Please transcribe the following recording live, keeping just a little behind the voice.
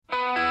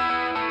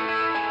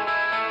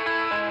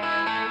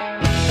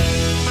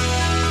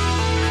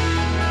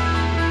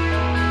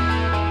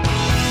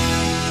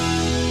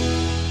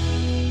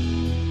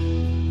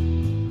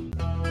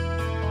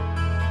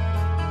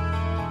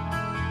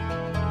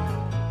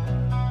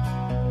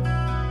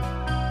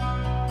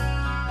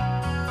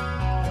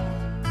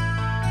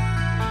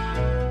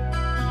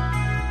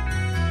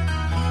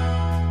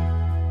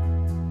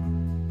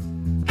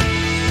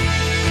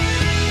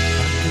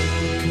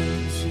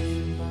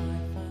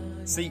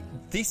See,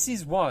 this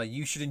is why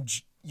you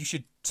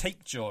should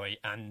take joy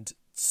and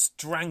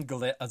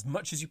strangle it as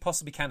much as you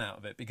possibly can out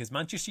of it, because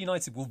Manchester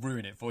United will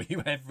ruin it for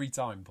you every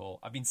time, Paul.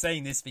 I've been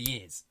saying this for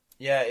years.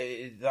 Yeah,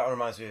 that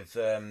reminds me of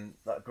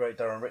that great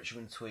Darren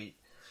Richmond tweet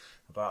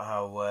about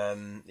how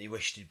he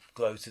wished he'd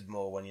gloated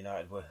more when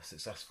United were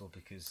successful,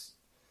 because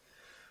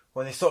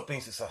when they stopped being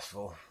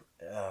successful,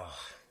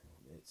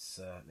 it's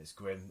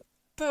grim.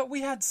 But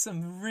we had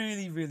some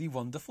really, really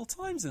wonderful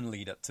times in the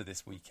lead up to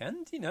this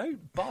weekend. You know,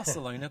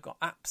 Barcelona got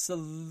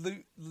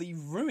absolutely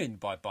ruined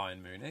by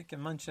Bayern Munich,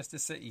 and Manchester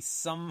City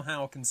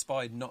somehow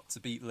conspired not to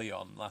beat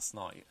Lyon last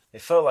night.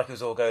 It felt like it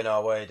was all going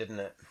our way, didn't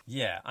it?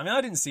 Yeah, I mean,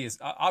 I didn't see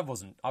I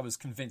was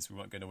convinced we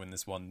weren't going to win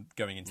this one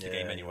going into the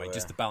game anyway,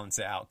 just to balance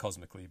it out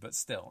cosmically, but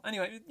still.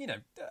 Anyway, you know,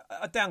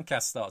 a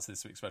downcast start to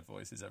this week's Red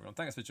Voices, everyone.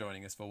 Thanks for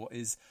joining us for what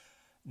is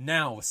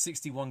now,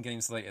 61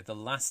 games later, the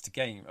last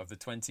game of the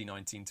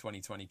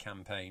 2019-2020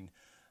 campaign.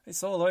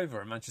 It's all over,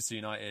 and Manchester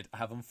United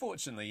have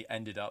unfortunately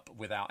ended up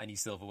without any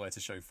silverware to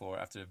show for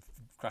it after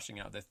crashing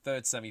out their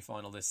third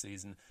semi-final this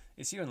season.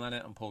 It's Ewan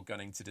Leonard and Paul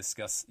Gunning to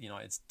discuss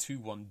United's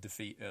 2-1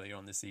 defeat earlier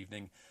on this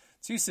evening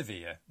to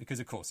Sevilla,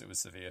 because of course it was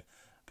Sevilla.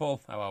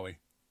 Paul, how are we?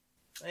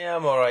 Yeah,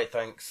 I'm alright,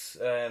 thanks.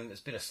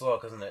 It's been a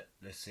slog, hasn't it,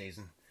 this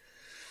season?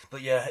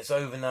 But yeah, it's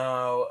over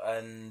now,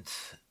 and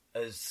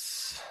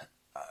as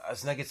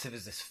negative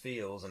as this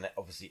feels, and it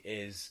obviously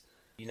is,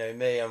 you know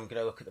me, I'm going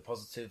to look at the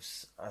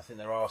positives. I think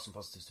there are some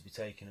positives to be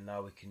taken, and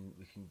now we can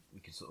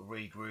sort of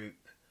regroup.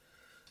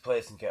 The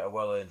players can get a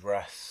well-earned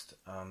rest,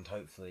 and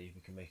hopefully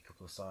we can make a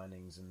couple of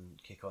signings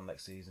and kick on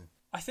next season.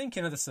 I think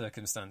in other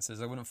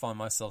circumstances, I wouldn't find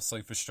myself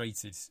so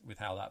frustrated with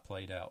how that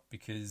played out,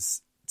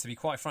 because, to be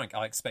quite frank,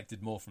 I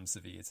expected more from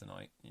Sevilla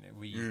tonight. You know,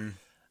 we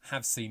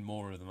have seen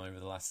more of them over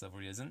the last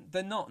several years, and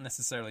they're not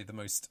necessarily the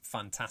most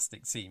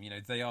fantastic team. You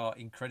know, they are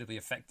incredibly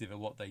effective at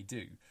what they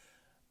do,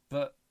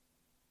 but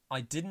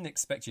I didn't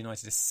expect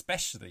United,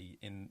 especially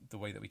in the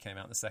way that we came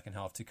out in the second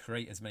half, to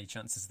create as many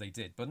chances as they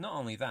did. But not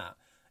only that,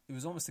 it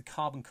was almost a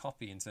carbon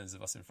copy in terms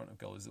of us in front of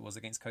goal as it was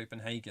against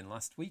Copenhagen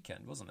last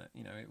weekend, wasn't it?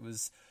 You know, it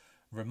was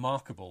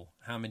remarkable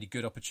how many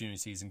good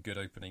opportunities and good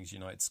openings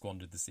United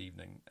squandered this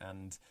evening,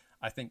 and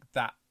I think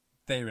that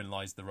therein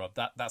lies the rub.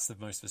 That's the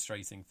most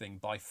frustrating thing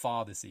by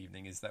far this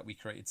evening, is that we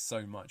created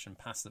so much and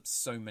passed up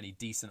so many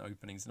decent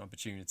openings and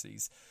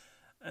opportunities.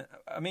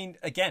 I mean,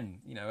 again,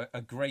 you know,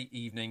 a great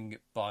evening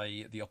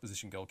by the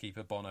opposition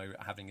goalkeeper, Bono,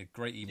 having a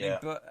great evening. Yeah.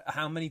 But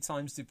how many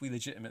times did we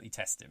legitimately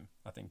test him,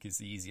 I think, is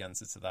the easy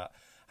answer to that.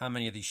 How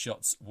many of these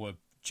shots were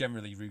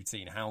generally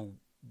routine?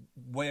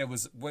 Where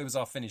was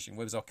our finishing?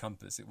 Where was our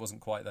compass? It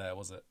wasn't quite there,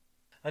 was it?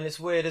 And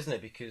it's weird, isn't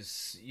it?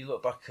 Because you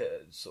look back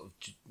at sort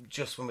of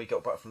just when we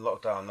got back from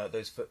lockdown, like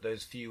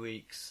those few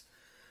weeks,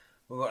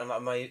 we went on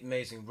that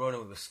amazing run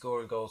and we were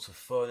scoring goals for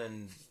fun,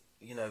 and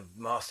you know,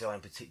 Martial in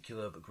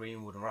particular, but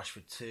Greenwood and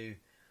Rashford too,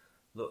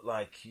 looked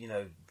like, you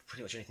know,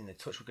 pretty much anything they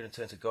touched were going to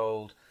turn to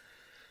gold.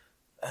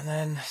 And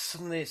then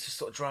suddenly it's just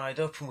sort of dried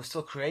up, and we're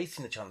still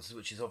creating the chances,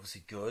 which is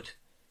obviously good,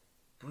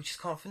 but we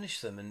just can't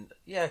finish them. And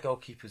yeah,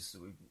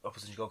 opposition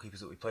goalkeepers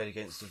that we played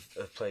against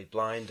have played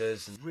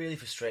blinders, and really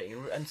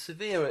frustrating. And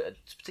Sevilla,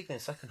 particularly in the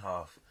second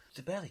half,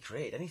 they barely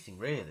created anything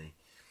really.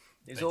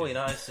 It was all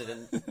United,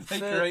 and they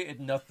created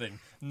nothing,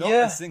 not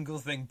a single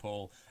thing,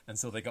 Paul,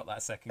 until they got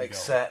that second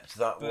except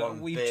goal. Except that one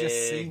we've big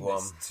just seen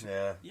one.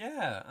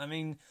 Yeah, I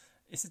mean,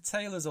 it's a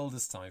tale as old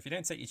as time. If you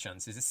don't take your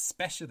chances,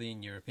 especially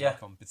in European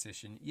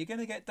competition, you're going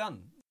to get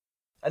done.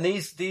 And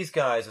these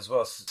guys as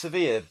well,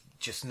 Sevilla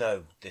just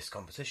know this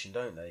competition,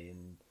 don't they?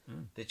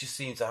 And they just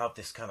seem to have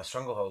this kind of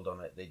stranglehold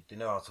on it. They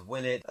know how to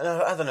win it. And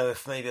I don't know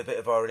if maybe a bit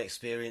of our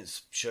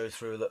inexperience showed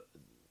through,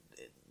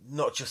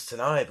 not just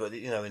tonight, but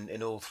you know,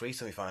 in all three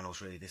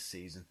semi-finals really this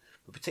season,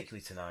 but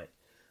particularly tonight,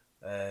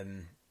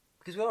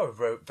 because we are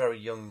a very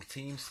young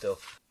team still.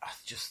 I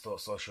just thought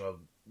Solskjaer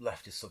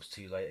left his subs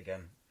too late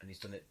again, and he's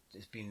done it.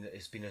 It's been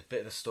a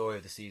bit of a story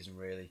of the season,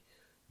 really.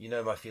 You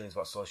know my feelings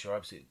about Solskjaer. I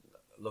absolutely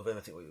love him.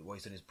 I think what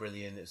he's done is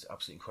brilliant. It's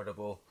absolutely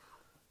incredible,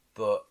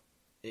 but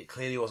it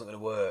clearly wasn't going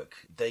to work.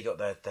 They got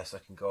their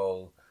second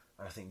goal,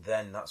 and I think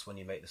then that's when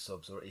you make the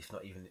subs, or if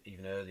not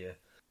even earlier.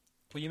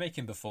 Well, you make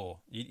him before.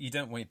 You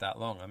don't wait that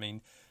long. I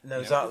mean, no,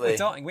 exactly.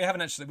 We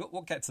haven't actually.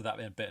 We'll get to that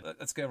in a bit.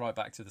 Let's go right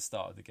back to the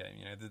start of the game.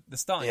 You know, the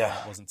starting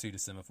lineup wasn't too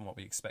dissimilar from what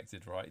we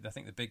expected, right? I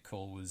think the big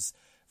call was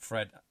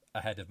Fred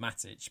ahead of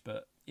Matic,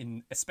 but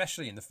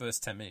especially in the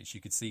first 10 minutes, you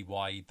could see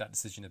why that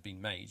decision had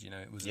been made. You know,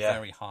 it was a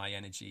very high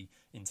energy,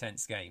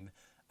 intense game,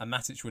 and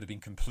Matic would have been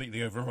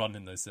completely overrun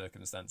in those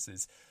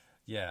circumstances.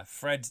 Yeah,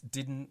 Fred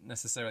didn't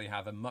necessarily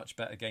have a much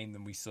better game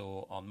than we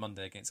saw on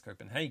Monday against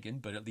Copenhagen,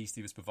 but at least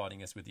he was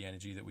providing us with the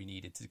energy that we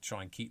needed to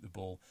try and keep the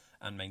ball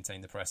and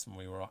maintain the press when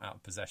we were out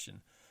of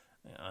possession.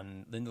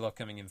 And Lindelof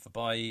coming in for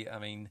Bailly, I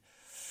mean,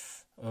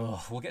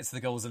 we'll get to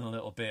the goals in a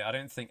little bit. I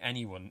don't think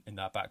anyone in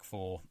that back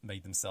four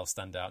made themselves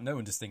stand out. No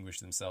one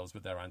distinguished themselves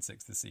with their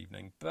antics this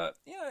evening. But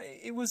yeah,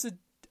 it was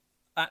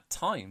at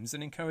times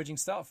an encouraging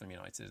start from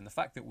United, and the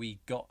fact that we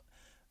got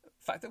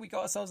fact that we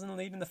got ourselves in the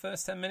lead in the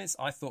first 10 minutes,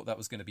 I thought that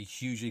was going to be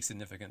hugely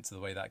significant to the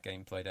way that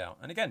game played out.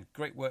 And again,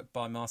 great work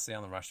by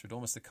Martial and Rashford,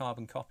 almost a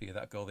carbon copy of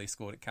that goal they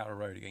scored at Carrow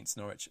Road against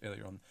Norwich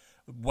earlier on,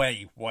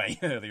 way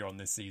earlier on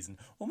this season,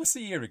 almost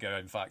a year ago,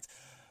 in fact.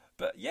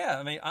 But yeah,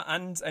 I mean,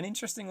 and an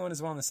interesting one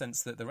as well in the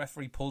sense that the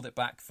referee pulled it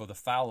back for the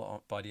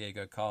foul by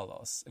Diego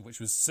Carlos, which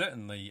was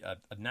certainly a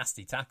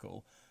nasty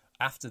tackle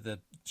after the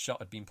shot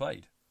had been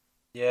played.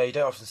 Yeah, you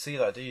don't often see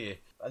that, do you?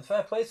 And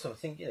fair play to him. I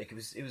think it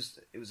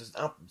was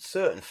a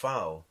certain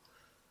foul,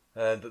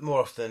 but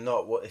more often than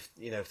not, what if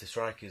the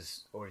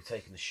striker's already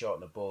taken the shot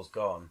and the ball's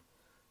gone,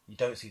 you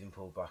don't see them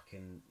pull back.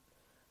 And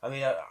I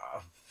mean,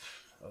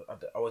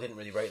 I didn't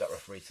really rate that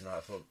referee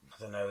tonight. I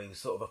don't know, he was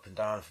sort of up and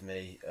down for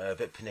me, a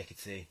bit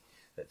pernickety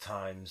at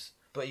times.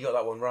 But you got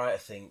that one right, I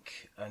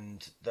think.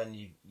 And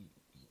then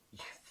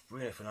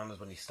Bruno Fernandes,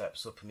 when he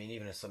steps up, I mean,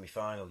 even in a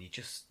semi-final, you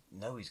just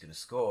know he's going to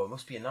score. It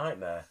must be a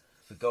nightmare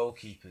for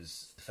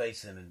goalkeepers to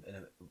face him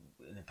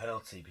in a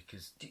penalty,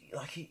 because you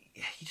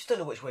just don't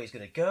know which way he's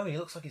going to go. He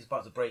looks like he's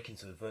about to break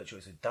into a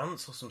virtuoso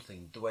dance or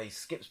something, the way he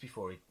skips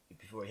before he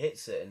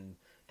hits it. And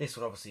this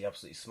one obviously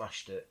absolutely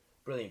smashed it.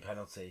 Brilliant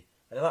penalty.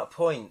 And at that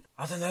point,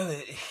 I don't know,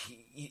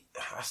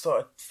 I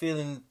started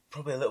feeling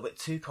probably a little bit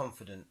too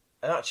confident.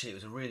 And actually, it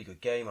was a really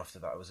good game after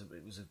that. It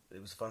was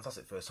a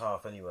fantastic first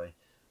half anyway,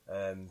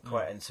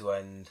 quite end to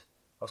end.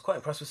 I was quite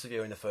impressed with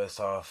Sevilla in the first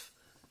half.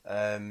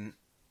 But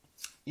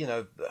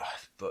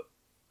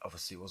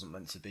obviously it wasn't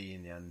meant to be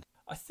in the end.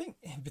 I think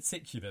in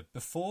particular,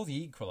 before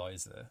the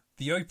equaliser,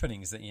 the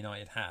openings that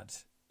United had,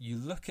 you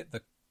look at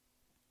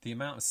the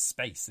amount of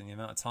space and the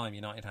amount of time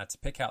United had to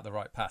pick out the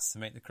right pass to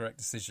make the correct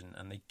decision,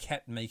 and they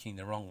kept making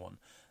the wrong one.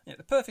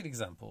 The perfect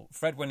example,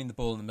 Fred winning the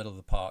ball in the middle of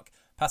the park,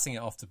 passing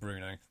it off to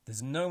Bruno.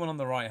 There's no one on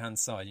the right-hand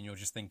side, and you're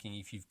just thinking,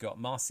 if you've got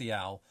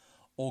Martial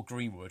or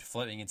Greenwood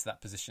floating into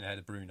that position ahead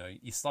of Bruno,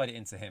 you slide it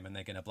into him and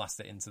they're going to blast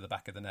it into the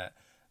back of the net.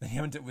 Then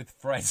you end up with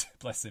Fred,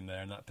 bless him,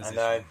 there in that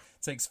position.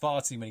 Takes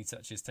far too many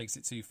touches, takes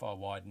it too far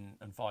wide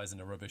and fires in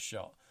a rubbish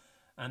shot.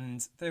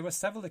 And there were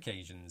several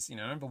occasions,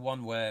 I remember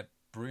one where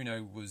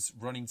Bruno was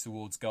running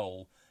towards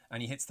goal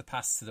and he hits the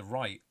pass to the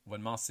right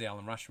when Martial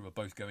and Rashford were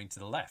both going to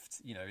the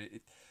left.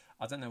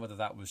 I don't know whether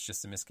that was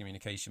just a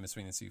miscommunication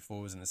between the two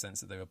forwards in the sense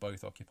that they were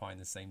both occupying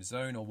the same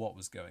zone or what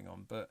was going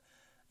on, but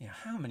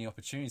how many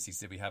opportunities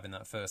did we have in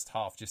that first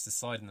half just to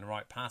slide in the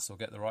right pass or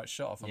get the right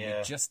shot off, and we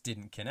just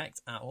didn't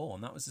connect at all,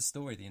 and that was the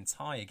story the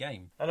entire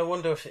game. And I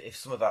wonder if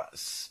some of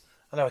that's...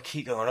 I know I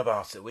keep going on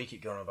about it, we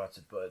keep going on about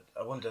it, but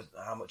I wonder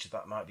how much of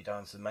that might be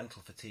down to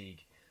mental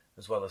fatigue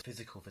as well as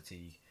physical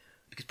fatigue.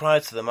 Because prior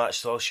to the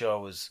match, Solskjaer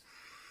was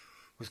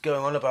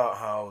going on about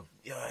how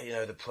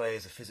the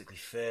players are physically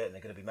fit and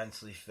they're going to be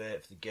mentally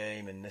fit for the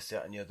game and this,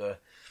 that and the other.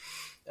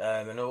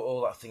 And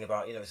all that thing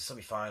about it's a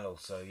semi-final,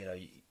 so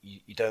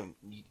you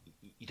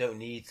don't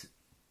need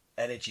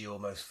energy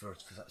almost for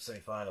that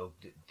semi-final.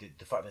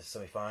 The fact that it's a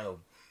semi-final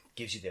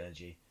gives you the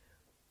energy,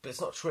 but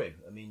it's not true.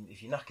 I mean,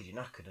 if you're knackered,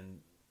 you're knackered, and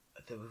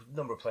there were a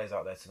number of players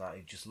out there tonight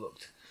who just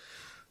looked.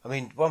 I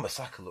mean,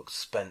 Wan-Bissaka looked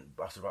spent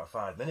after about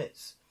 5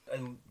 minutes,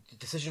 and the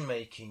decision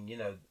making.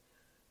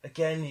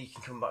 Again, you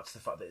can come back to the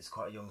fact that it's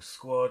quite a young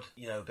squad.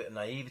 A bit of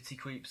naivety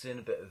creeps in,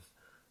 a bit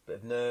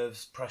of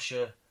nerves,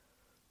 pressure.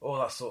 All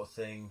that sort of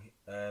thing.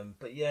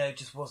 But yeah, it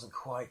just wasn't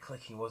quite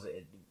clicking, was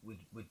it?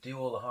 We'd do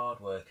all the hard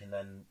work and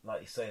then,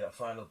 like you say, that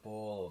final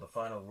ball or the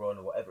final run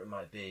or whatever it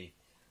might be,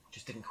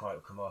 just didn't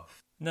quite come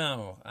off.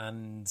 No,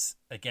 and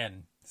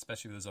again,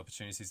 especially with those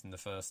opportunities in the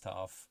first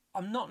half,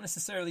 I'm not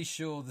necessarily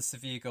sure the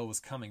Sevilla goal was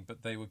coming,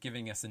 but they were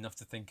giving us enough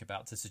to think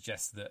about to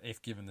suggest that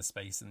if given the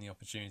space and the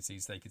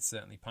opportunities, they could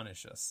certainly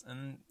punish us.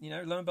 And,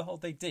 lo and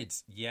behold, they did.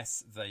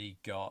 Yes, they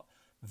got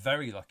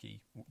very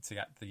lucky to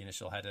get the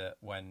initial header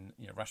when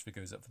Rashford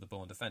goes up for the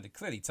ball and defender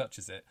clearly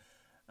touches it,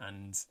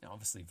 and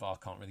obviously VAR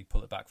can't really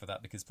pull it back for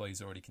that because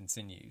play's already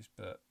continued.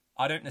 But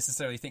I don't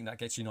necessarily think that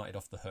gets United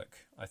off the hook.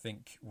 I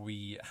think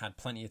we had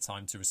plenty of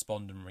time to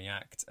respond and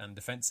react, and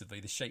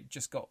defensively the shape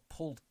just got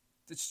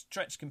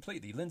stretched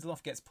completely.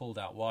 Lindelof gets pulled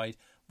out wide.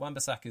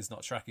 Wan-Bissaka's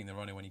not tracking the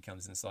runner when he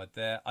comes inside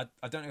there.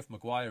 I don't know if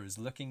Maguire is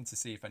looking to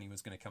see if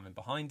anyone's going to come in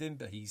behind him,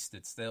 but he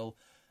stood still.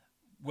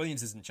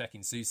 Williams isn't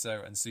checking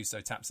Suso, and Suso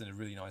taps in a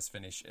really nice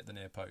finish at the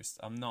near post.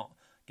 I'm not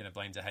going to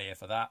blame De Gea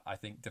for that. I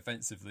think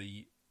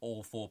defensively,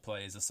 all 4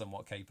 players are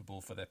somewhat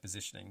capable for their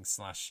positioning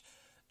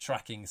 /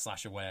 tracking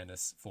 /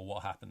 awareness for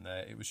what happened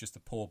there. It was just a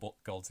poor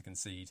goal to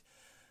concede.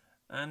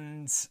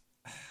 And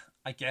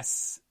I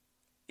guess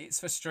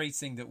it's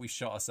frustrating that we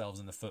shot ourselves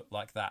in the foot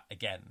like that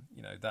again.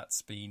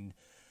 That's been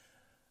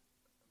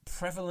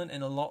prevalent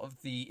in a lot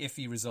of the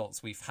iffy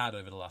results we've had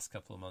over the last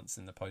couple of months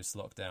in the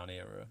post-lockdown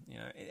era.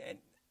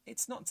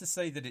 It's not to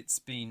say that it's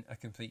been a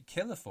complete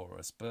killer for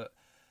us, but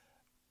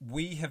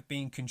we have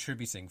been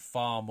contributing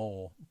far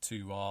more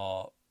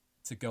to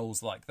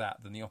goals like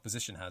that than the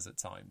opposition has at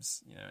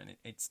times. And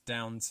it's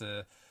down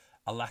to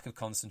a lack of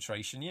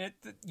concentration.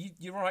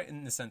 You're right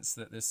in the sense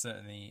that there's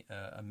certainly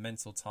a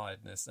mental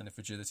tiredness and a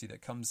fragility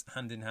that comes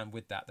hand in hand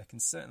with that can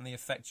certainly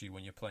affect you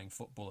when you're playing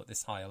football at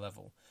this higher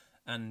level.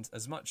 And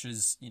as much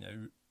as,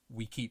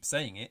 we keep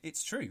saying it,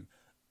 it's true.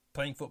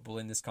 Playing football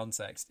in this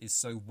context is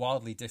so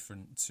wildly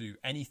different to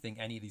anything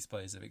any of these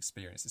players have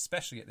experienced,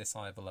 especially at this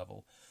high of a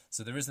level.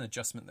 So there is an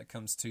adjustment that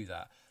comes to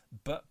that.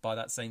 But by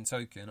that same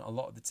token, a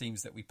lot of the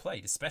teams that we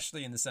played,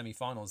 especially in the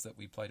semi-finals that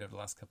we played over the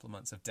last couple of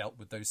months, have dealt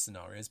with those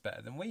scenarios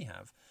better than we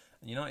have.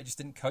 And United just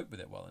didn't cope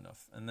with it well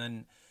enough. And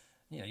then,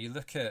 you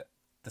look at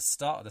the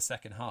start of the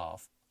second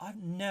half,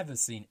 I've never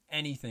seen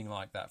anything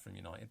like that from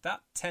United.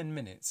 That 10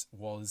 minutes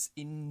was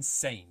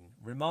insane,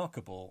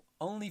 remarkable,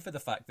 only for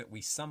the fact that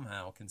we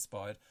somehow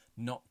conspired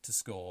not to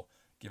score,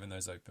 given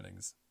those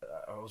openings.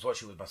 I was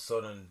watching with my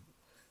son, and,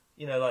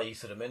 like you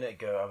said a minute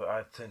ago,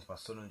 I turned to my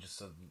son and just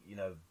said,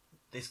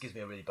 this gives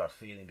me a really bad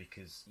feeling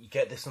because you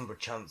get this number of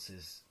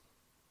chances,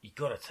 you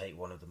got to take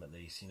one of them at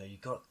least.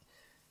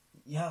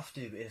 You have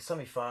to, in a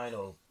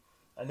semi-final.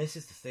 And this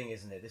is the thing,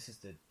 isn't it? This is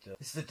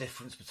the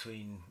difference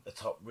between a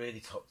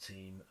really top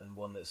team and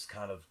one that's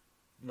kind of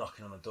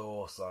knocking on the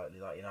door slightly,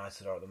 like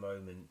United are at the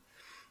moment.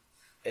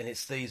 And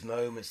it's these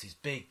moments, these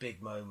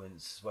big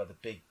moments, where the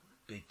big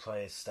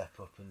players step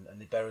up and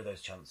they bury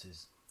those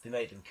chances. They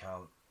make them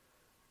count.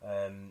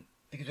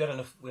 Because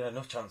we had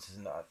enough chances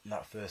in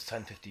that first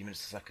 10-15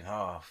 minutes of the second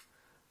half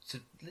to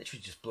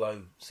literally just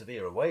blow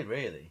Sevilla away,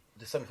 really.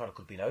 The semi-final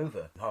could have been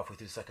over halfway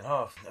through the second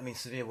half. I mean,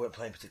 Sevilla weren't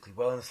playing particularly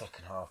well in the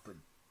second half, but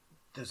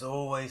there's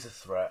always a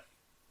threat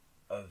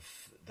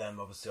of them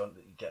obviously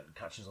getting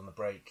catches on the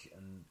break,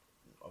 and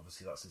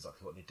obviously that's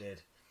exactly what they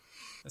did.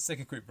 Let's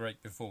take a quick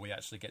break before we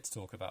actually get to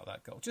talk about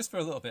that goal, just for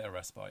a little bit of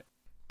respite.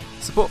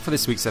 Support for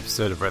this week's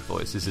episode of Red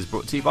Voices is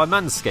brought to you by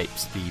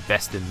Manscaped, the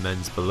best in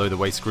men's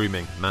below-the-waist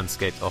grooming.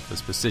 Manscaped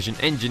offers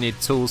precision-engineered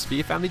tools for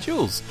your family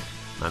jewels.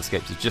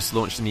 Manscaped has just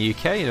launched in the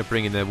UK and are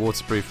bringing their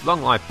waterproof,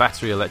 long-life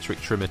battery-electric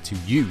trimmer to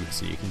you,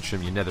 so you can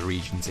trim your nether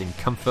regions in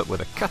comfort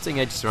with a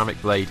cutting-edge ceramic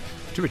blade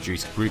to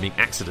reduce grooming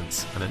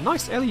accidents, and a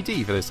nice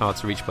LED for those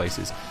hard-to-reach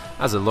places.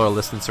 As a loyal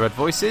listener to Red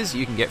Voices,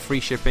 you can get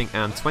free shipping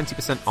and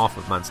 20% off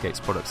of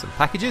Manscaped's products and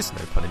packages,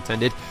 no pun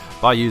intended,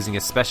 by using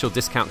a special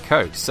discount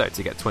code. So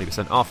to get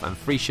 20% off and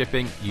free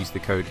shipping, use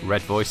the code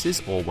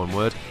REDVOICES, all one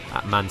word,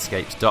 at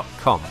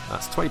manscaped.com.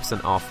 That's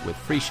 20% off with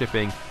free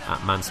shipping at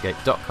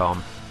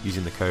manscaped.com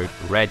using the code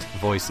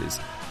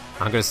REDVOICES.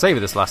 I'm going to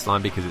savour this last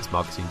line because it's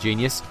marketing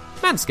genius.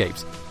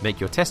 Manscaped, make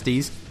your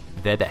testes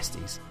their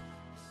besties.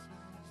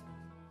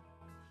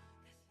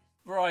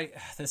 Right,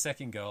 the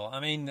second goal. I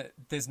mean,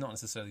 there's not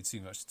necessarily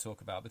too much to talk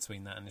about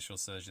between that initial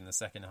surge in the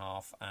second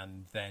half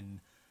and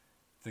then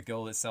the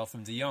goal itself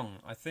from De Jong.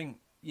 I think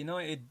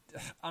United,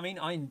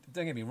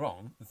 don't get me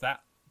wrong,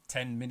 that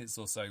 10 minutes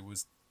or so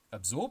was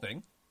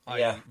absorbing.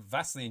 I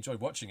vastly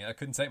enjoyed watching it. I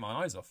couldn't take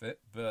my eyes off it,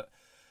 but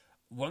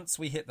once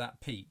we hit that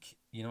peak,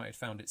 United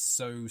found it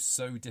so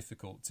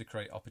difficult to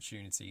create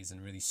opportunities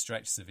and really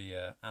stretch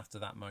Sevilla after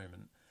that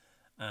moment.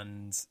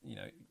 And,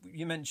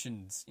 you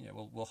mentioned,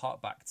 we'll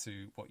hark back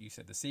to what you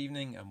said this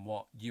evening and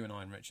what you and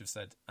I and Rich have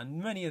said,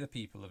 and many other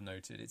people have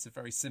noted. It's a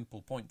very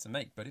simple point to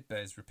make, but it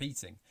bears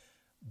repeating.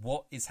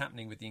 What is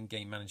happening with the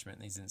in-game management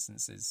in these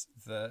instances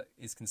that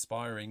is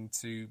conspiring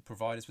to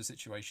provide us with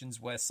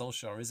situations where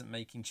Solskjaer isn't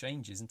making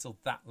changes until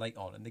that late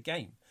on in the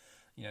game?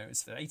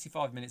 It's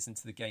 85 minutes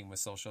into the game where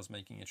Solskjaer's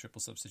making a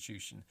triple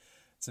substitution.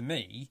 To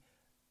me,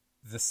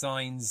 the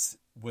signs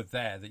were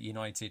there that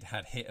United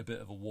had hit a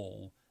bit of a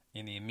wall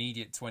in the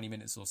immediate 20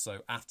 minutes or so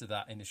after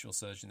that initial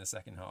surge in the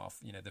second half.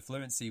 The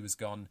fluency was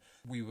gone,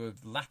 we were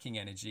lacking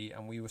energy,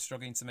 and we were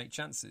struggling to make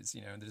chances,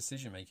 and the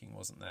decision-making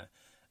wasn't there.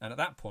 And at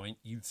that point,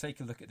 you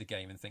take a look at the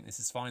game and think, this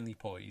is finally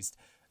poised.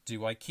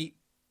 Do I keep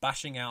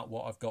bashing out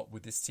what I've got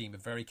with this team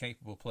of very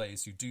capable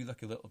players who do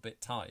look a little bit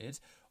tired,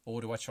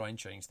 or do I try and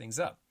change things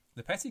up?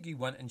 Lopetegui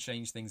went and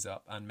changed things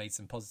up and made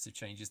some positive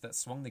changes that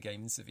swung the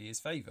game in Sevilla's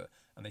favour,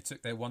 and they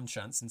took their one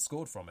chance and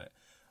scored from it.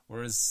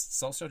 Whereas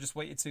Solskjaer just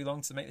waited too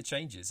long to make the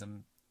changes,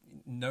 and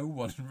no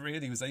one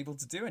really was able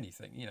to do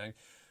anything.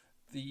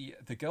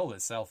 The goal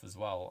itself as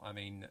well. I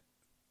mean,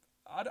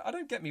 I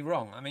don't get me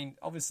wrong. I mean,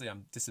 obviously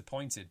I'm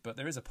disappointed, but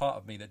there is a part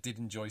of me that did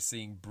enjoy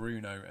seeing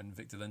Bruno and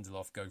Victor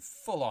Lindelof go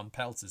full-on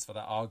pelters for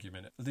that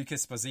argument.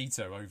 Lucas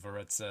Esposito over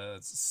at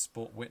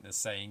Sport Witness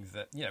saying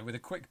that, with a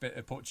quick bit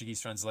of Portuguese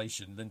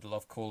translation,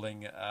 Lindelof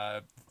calling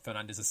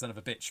Fernandes a son of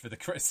a bitch for the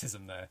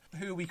criticism there.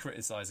 Who are we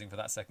criticising for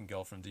that second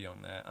goal from De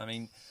Jong there? I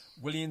mean,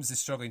 Williams is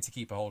struggling to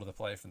keep a hold of the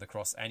player from the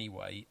cross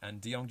anyway, and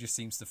De Jong just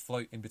seems to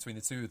float in between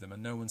the two of them,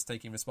 and no one's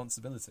taking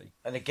responsibility.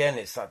 And again,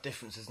 it's that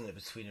difference, isn't it,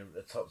 between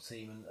a top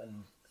team and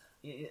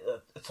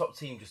a top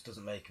team just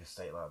doesn't make a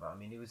mistake like that. I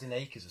mean, he was in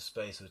acres of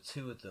space. There were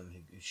two of them who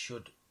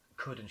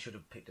could and should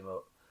have picked him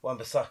up.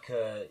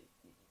 Wan-Bissaka,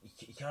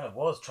 he kind of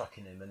was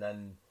tracking him, and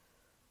then,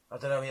 I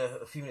don't know, I mean,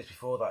 a few minutes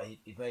before that,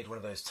 he'd made one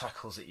of those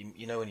tackles that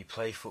when you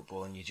play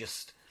football and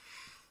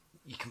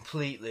you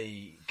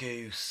completely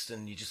goosed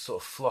and you just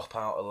sort of flop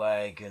out a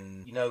leg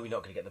and you're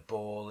not going to get the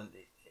ball, and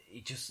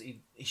he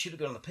should have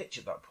been on the pitch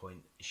at that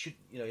point. He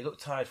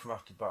looked tired from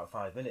after about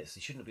 5 minutes.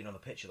 He shouldn't have been on the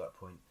pitch at that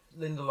point.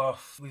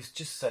 Lindelof, we've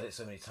just said it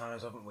so many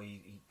times, haven't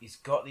we? He's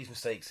got these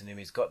mistakes in him.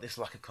 He's got this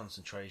lack of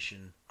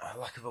concentration, a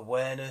lack of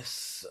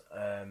awareness.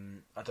 I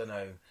don't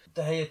know.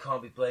 De Gea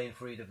can't be blamed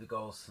for either of the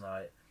goals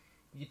tonight.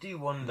 You do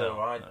wonder.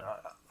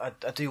 I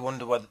do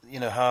wonder whether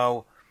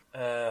how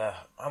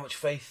much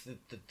faith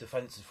the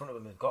defence in front of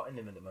him have got in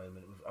him at the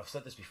moment. I've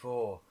said this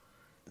before.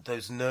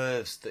 Those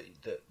nerves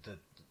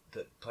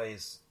that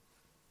players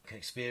can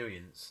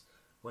experience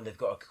when they've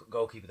got a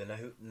goalkeeper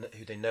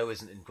who they know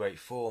isn't in great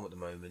form at the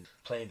moment,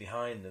 playing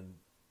behind them,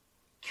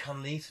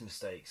 can lead to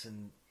mistakes.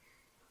 And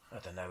I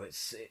don't know. The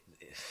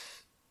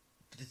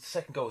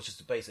second goal was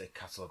just a basic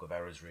catalogue of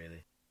errors,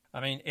 really. I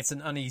mean, it's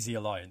an uneasy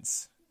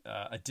alliance,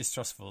 a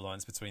distrustful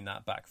alliance between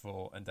that back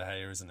four and De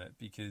Gea, isn't it?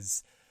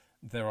 Because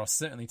there are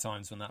certainly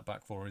times when that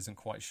back four isn't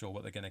quite sure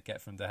what they're going to get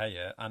from De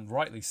Gea, and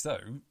rightly so.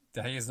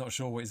 De Gea is not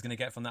sure what he's going to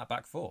get from that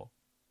back four.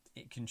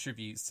 It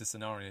contributes to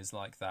scenarios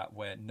like that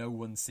where no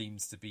one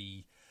seems to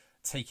be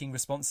taking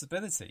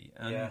responsibility.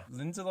 And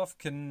Lindelof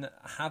can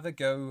have a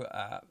go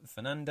at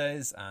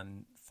Fernandes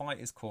and fight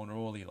his corner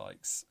all he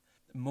likes.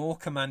 More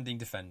commanding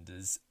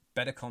defenders,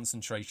 better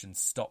concentration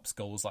stops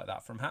goals like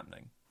that from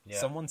happening. Yeah.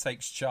 Someone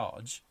takes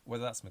charge,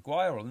 whether that's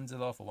Maguire or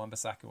Lindelof or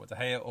Wan-Bissaka or De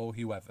Gea or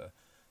whoever.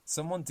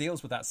 Someone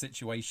deals with that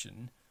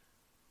situation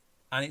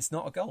and it's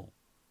not a goal.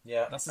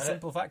 Yeah, that's the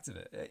simple fact of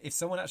it. If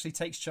someone actually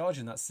takes charge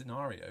in that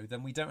scenario,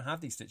 then we don't have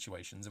these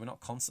situations and we're not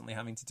constantly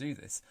having to do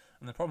this.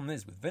 And the problem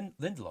is with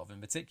Lindelof in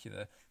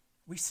particular,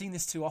 we've seen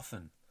this too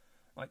often.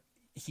 Like,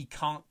 he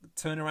can't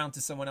turn around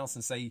to someone else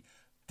and say,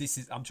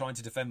 I'm trying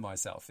to defend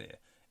myself here.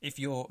 If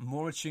you're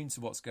more attuned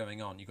to what's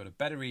going on, you've got a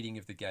better reading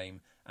of the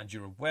game and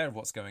you're aware of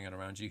what's going on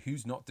around you,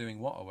 who's not doing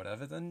what or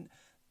whatever, then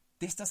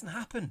this doesn't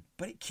happen.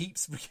 But it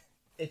keeps...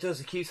 It does.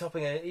 It keeps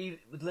happening. And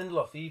with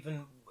Lindelof,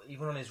 even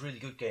on his really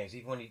good games,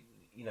 even when he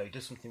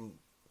does something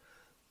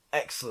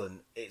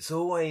excellent, it's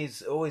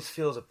always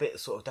feels a bit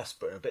sort of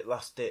desperate and a bit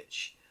last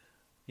ditch.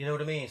 You know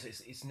what I mean?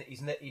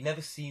 He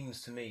never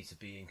seems to me to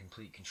be in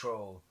complete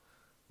control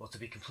or to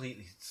be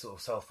completely sort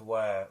of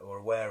self-aware or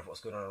aware of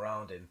what's going on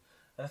around him.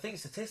 And I think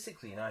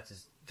statistically,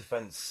 United's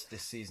defence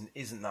this season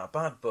isn't that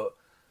bad, but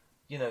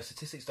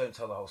statistics don't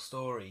tell the whole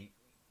story.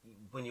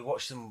 When you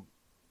watch them,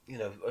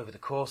 over the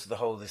course of the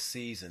whole of this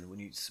season, when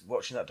you're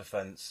watching that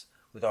defence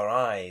with our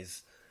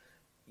eyes,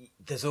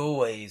 there's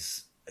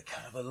always a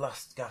kind of a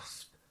last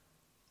gasp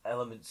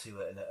element to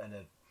it, and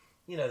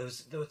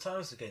there were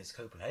times against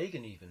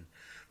Copenhagen even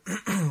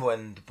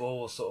when the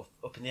ball was sort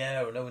of up in the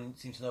air and no one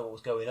seemed to know what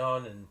was going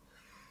on, and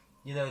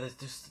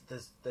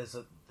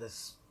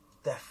there's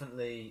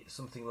definitely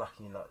something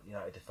lacking in that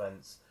United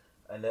defence,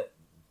 and that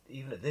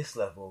even at this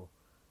level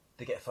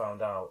they get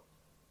found out.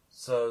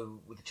 So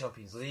with the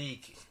Champions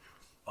League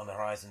on the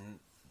horizon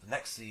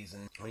next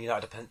season, when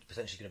United are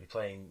potentially going to be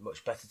playing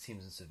much better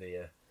teams than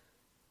Sevilla,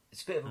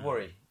 it's a bit of a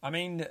worry. I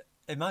mean,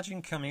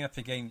 imagine coming up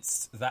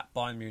against that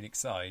Bayern Munich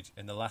side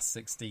in the last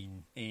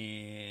 16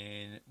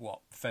 in,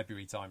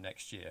 February time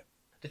next year.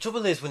 The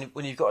trouble is,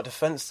 when you've got a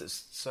defence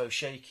that's so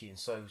shaky and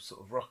so sort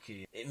of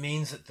rocky, it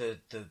means that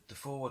the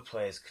forward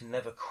players can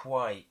never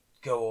quite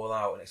go all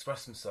out and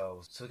express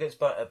themselves. So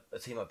against a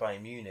team like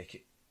Bayern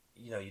Munich,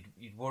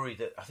 you'd worry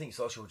that I think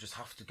Solskjaer would just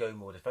have to go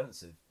more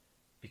defensive,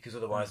 because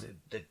otherwise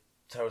they'd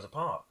tear us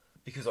apart,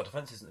 because our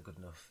defence isn't good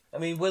enough. I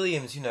mean,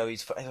 Williams,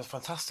 he's a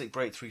fantastic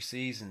breakthrough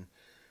season,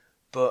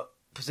 but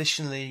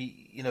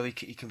positionally,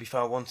 he can be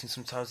found wanting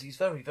sometimes. He's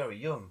very, very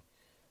young.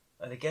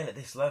 And again, at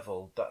this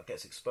level, that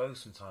gets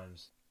exposed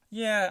sometimes.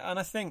 Yeah, and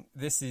I think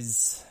this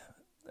is,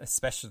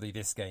 especially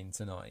this game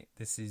tonight,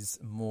 this is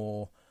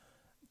more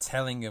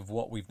telling of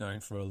what we've known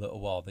for a little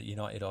while, that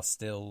United are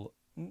still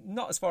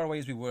not as far away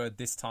as we were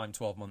this time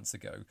 12 months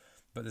ago,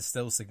 but there's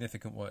still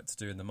significant work to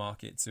do in the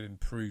market to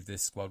improve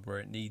this squad where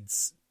it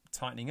needs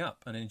tightening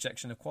up, an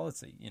injection of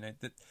quality.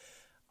 That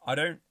I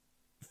don't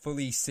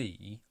fully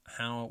see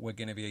how we're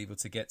going to be able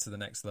to get to the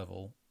next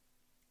level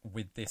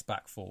with this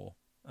back four,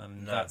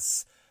 and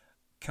that's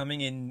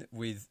coming in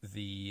with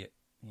the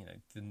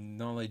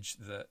knowledge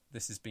that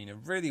this has been a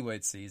really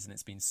weird season.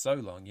 It's been so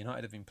long.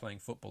 United have been playing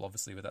football,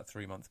 obviously, with that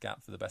 3-month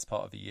gap for the best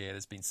part of the year.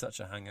 There's been such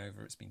a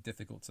hangover. It's been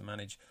difficult to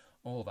manage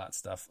all that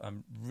stuff.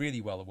 I'm really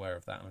well aware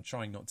of that, and I'm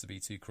trying not to be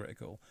too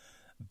critical.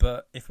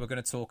 But if we're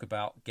going to talk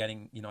about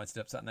getting United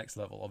up to that next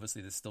level,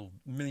 obviously there's still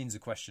millions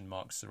of question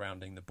marks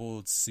surrounding the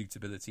board's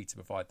suitability to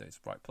provide those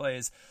right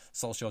players,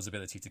 Solskjaer's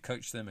ability to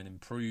coach them and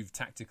improve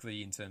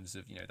tactically in terms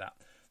of, that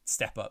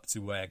step up to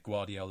where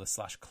Guardiola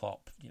 /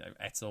 Klopp,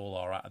 et al.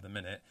 Are at the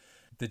minute.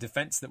 The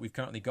defence that we've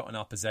currently got in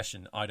our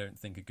possession, I don't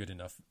think are good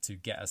enough to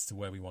get us to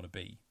where we want to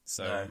be.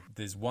 So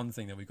there's one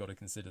thing that we've got to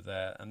consider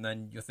there. And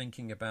then you're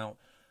thinking about,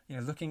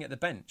 looking at the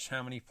bench,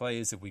 how many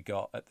players have we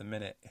got at the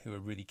minute who are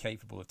really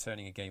capable of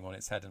turning a game on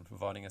its head and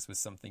providing us with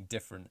something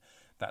different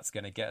that's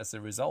going to get us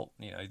a result?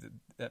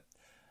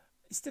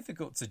 It's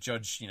difficult to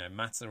judge,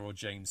 Mata or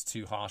James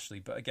too harshly,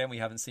 but again, we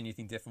haven't seen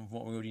anything different from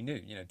what we already knew.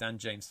 Dan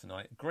James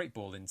tonight, great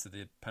ball into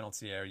the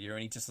penalty area,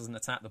 and he just doesn't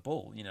attack the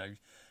ball.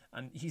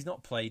 And he's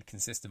not played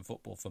consistent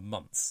football for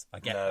months. I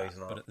get No, that. he's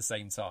not. But at the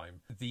same time,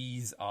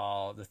 these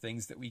are the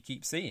things that we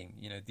keep seeing.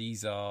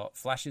 These are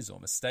flashes or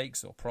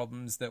mistakes or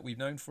problems that we've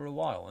known for a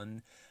while.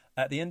 And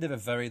at the end of a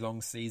very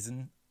long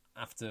season,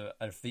 after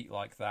a defeat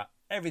like that,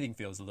 everything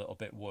feels a little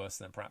bit worse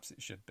than perhaps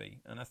it should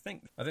be. And I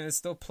think there's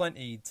still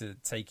plenty to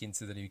take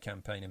into the new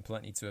campaign and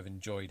plenty to have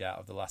enjoyed out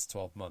of the last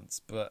 12 months.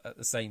 But at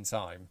the same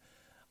time,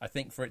 I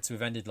think for it to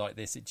have ended like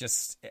this, it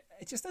just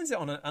ends it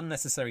on an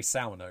unnecessary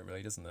sour note,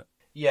 really, doesn't it?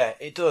 Yeah,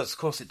 it does. Of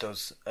course it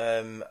does.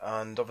 And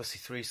obviously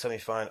 3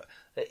 semi-finals.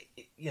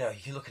 You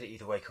can look at it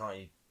either way, can't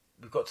you?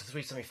 We've got to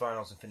 3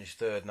 semi-finals and finished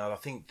third. Now, I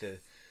think the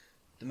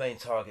main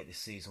target this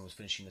season was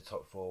finishing the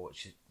top 4,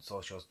 which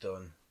Solskjaer's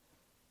done.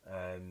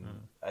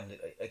 And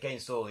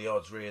against all the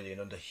odds, really,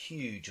 and under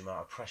huge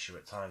amount of pressure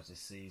at times this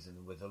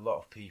season, with a lot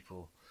of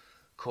people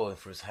calling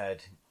for his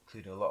head,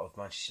 including a lot of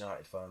Manchester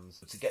United fans.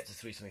 But to get to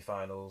 3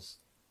 semi-finals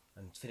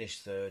and finish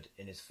third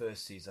in his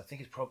first season, I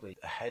think is probably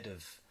ahead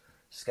of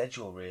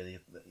schedule, really.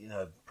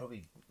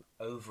 Probably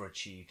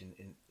overachieved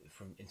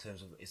in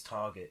terms of his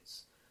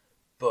targets.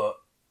 But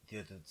the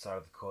other side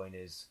of the coin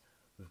is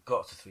we've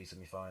got to 3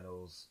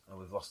 semi-finals and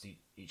we've lost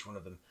each one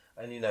of them.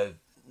 And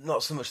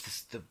not so much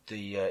the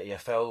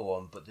EFL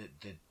one, but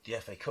the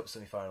FA Cup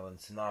semi-final, and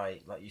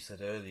tonight, like you said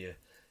earlier,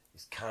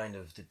 is kind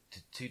of the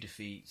 2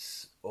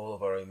 defeats, all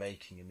of our own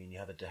making. I mean, you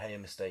had the De Gea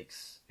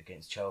mistakes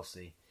against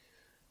Chelsea,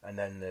 and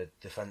then the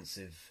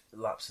defensive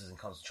lapses and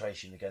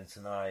concentration again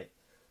tonight.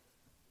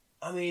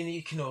 I mean,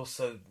 you can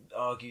also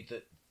argue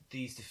that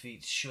these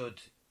defeats you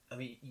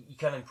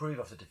can improve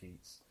after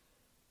defeats.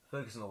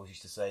 Ferguson always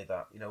used to say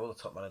that, all the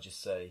top managers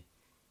say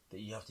that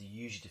you have to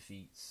use your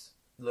defeats,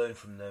 learn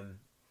from them,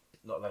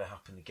 not let it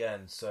happen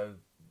again. So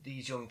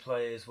these young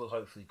players will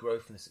hopefully grow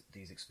from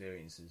these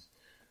experiences.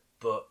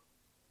 But,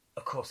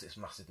 of course, it's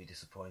massively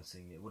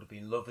disappointing. It would have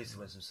been lovely to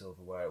win some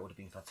silverware. It would have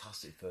been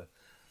fantastic for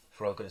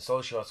Ole Gunnar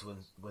Solskjaer to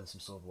win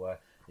some silverware.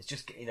 It's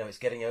just, it's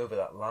getting over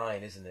that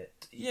line, isn't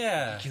it?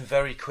 Yeah. You can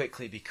very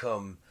quickly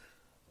become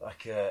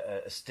like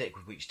a stick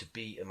with which to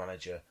beat a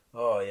manager.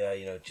 Oh,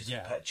 yeah,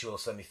 perpetual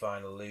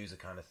semi-final loser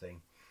kind of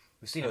thing.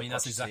 We've seen it.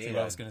 That's exactly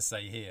what I was going to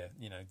say here.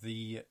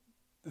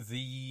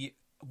 The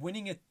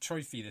winning a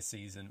trophy this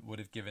season would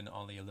have given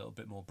Ollie a little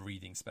bit more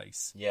breathing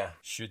space. Yeah.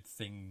 Should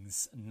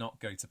things not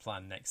go to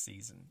plan next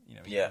season, you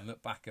can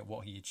look back at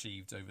what he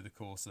achieved over the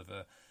course of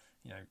a,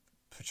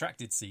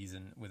 protracted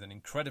season with an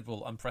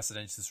incredible,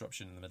 unprecedented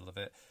disruption in the middle of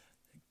it,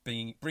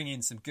 bringing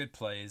in some good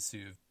players who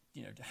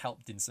have,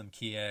 helped in some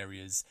key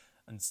areas,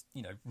 and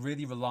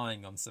really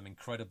relying on some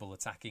incredible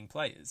attacking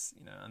players,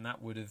 and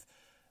that would have.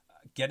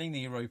 Getting the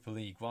Europa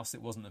League, whilst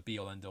it wasn't a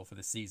be-all end-all for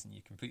the season,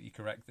 you're completely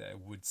correct there,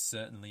 would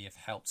certainly have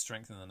helped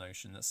strengthen the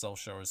notion that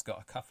Solskjaer has got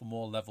a couple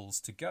more levels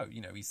to go.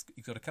 He's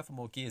got a couple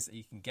more gears that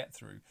he can get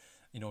through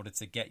in order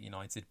to get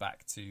United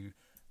back to,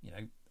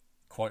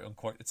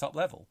 quote-unquote, the top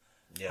level.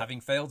 Yeah.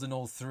 Having failed in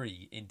all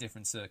 3 in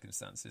different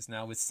circumstances.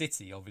 Now, with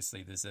City,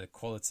 obviously, there's a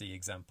quality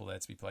example there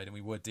to be played, and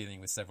we were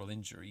dealing with several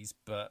injuries,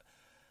 but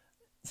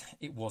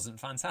it wasn't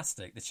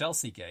fantastic. The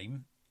Chelsea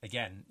game,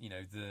 again,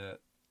 the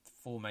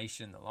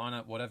formation, the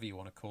lineup, whatever you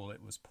want to call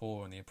it, was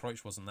poor, and the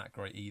approach wasn't that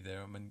great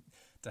either. I mean,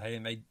 De Gea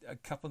made a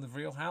couple of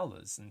real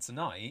howlers, and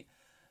tonight,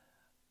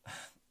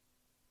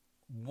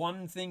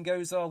 one thing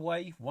goes our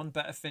way, one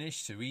better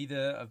finish to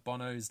either of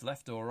Bono's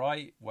left or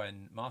right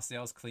when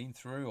Martial's clean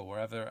through or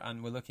wherever,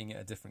 and we're looking at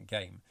a different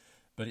game.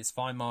 But it's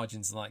fine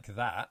margins like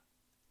that.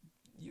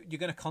 You're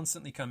going to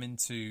constantly come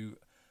into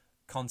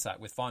contact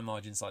with fine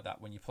margins like that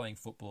when you're playing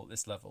football at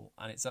this level,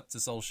 and it's up to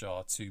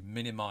Solskjaer to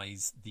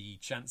minimise the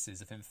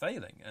chances of him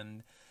failing.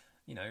 And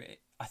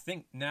I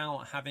think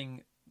now,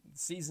 having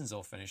seasons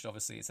all finished,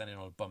 obviously it's ending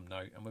on a bum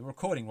note, and we're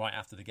recording right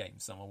after the game,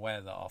 so I'm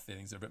aware that our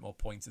feelings are a bit more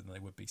pointed than they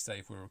would be, say,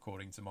 if we were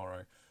recording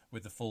tomorrow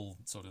with the full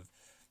sort of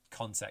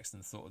context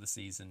and thought of the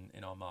season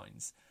in our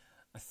minds.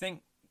 I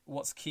think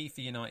what's key for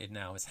United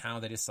now is how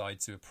they decide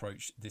to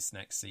approach this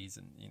next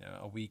season.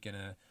 Are we going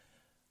to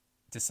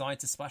decide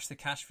to splash the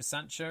cash for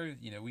Sancho?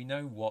 We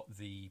know what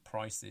the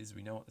price is.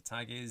 We know what the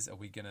tag is. Are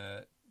we going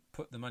to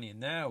put the money in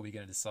there? Are we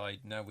going to decide,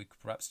 no, we could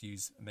perhaps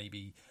use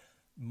maybe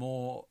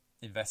more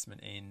investment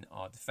in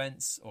our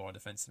defence or our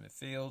defensive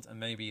midfield, and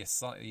maybe a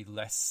slightly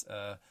less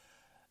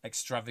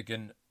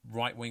extravagant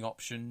right-wing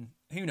option?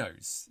 Who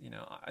knows?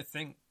 I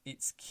think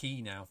it's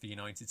key now for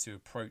United to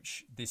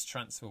approach this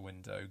transfer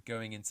window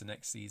going into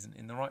next season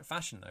in the right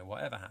fashion, though,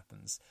 whatever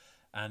happens.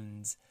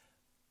 And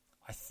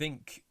I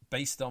think,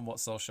 based on what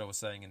Solskjaer was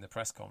saying in the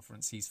press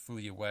conference, he's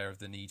fully aware of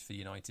the need for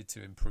United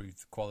to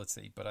improve the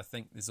quality. But I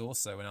think there's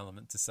also an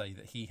element to say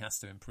that he has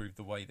to improve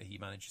the way that he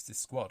manages this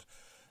squad.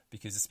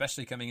 Because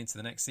especially coming into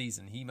the next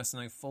season, he must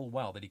know full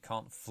well that he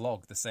can't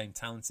flog the same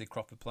talented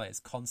crop of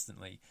players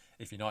constantly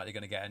if United are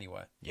going to get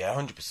anywhere. Yeah,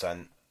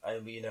 100%.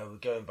 And, we're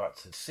going back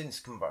to, since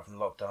coming back from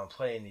lockdown,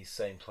 playing these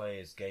same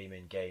players game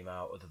in, game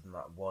out, other than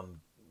that one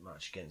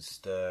match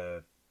against,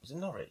 was it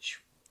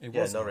Norwich? It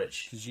was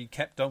Norwich, because you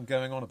kept on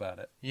going on about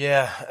it.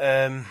 Yeah,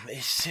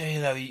 it's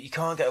you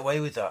can't get away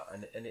with that,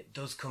 and it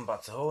does come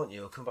back to haunt you.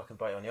 It'll come back and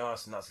bite you on the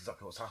arse, and that's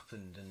exactly what's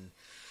happened. And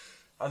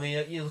I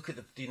mean, you look at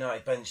the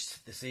United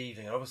bench this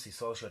evening, and obviously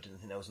Solskjaer didn't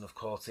think there was enough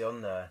quality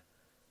on there,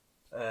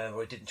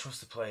 or he didn't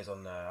trust the players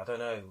on there. I don't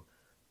know.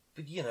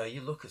 But, you know,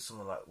 you look at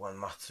someone like Juan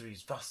Mata,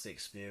 he's vastly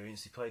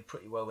experienced. He played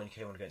pretty well when he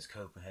came on against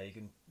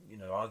Copenhagen, you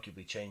know,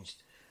 arguably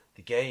changed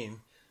the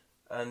game.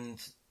 And,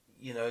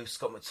 you know,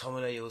 Scott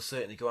McTominay will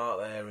certainly go out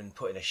there and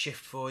put in a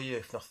shift for you,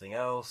 if nothing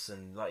else.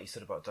 And like you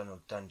said about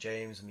Dan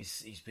James, I mean,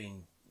 he's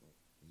been,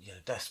 you know,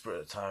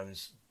 desperate at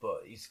times,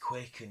 but he's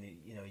quick and,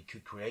 you know, he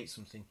could create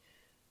something.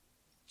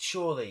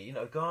 Surely, you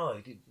know,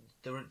 Garlo,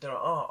 there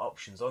are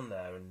options on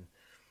there, and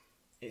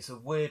it's a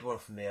weird one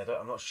for me.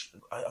 I'm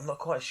not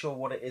quite sure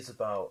what it is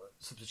about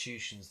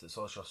substitutions that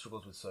Solskjaer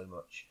struggles with so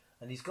much.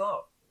 And he's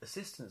got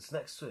assistants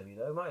next to him, you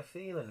know, Mike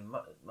Phelan and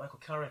Michael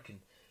Carrick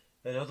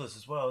and others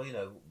as well. You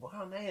know, why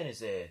aren't they in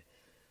his ear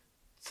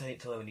telling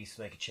him he needs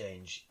to make a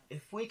change?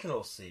 If we can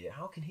all see it,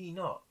 how can he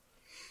not?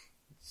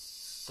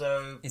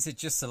 So, is it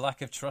just a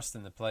lack of trust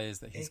in the players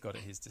that he's got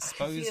at his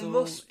disposal? It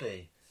must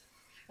be.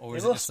 Or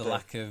is it just a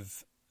lack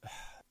of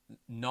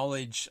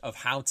knowledge of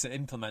how to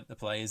implement the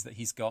players that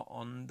he's got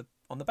on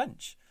the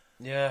bench?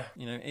 Yeah.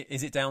 You know,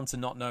 is it down to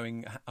not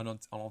knowing an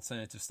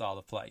alternative style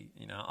of play?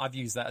 You know, I've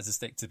used that as a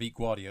stick to beat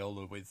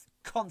Guardiola with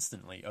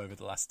constantly over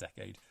the last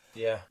decade.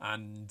 Yeah.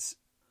 And,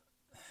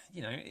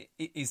 you know,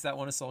 is that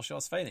one of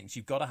Solskjaer's failings?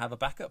 You've got to have a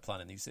backup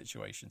plan in these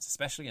situations,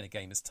 especially in a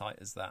game as tight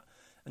as that.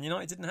 And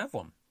United didn't have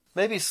one.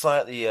 Maybe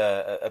slightly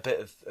a bit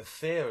of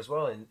fear as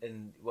well.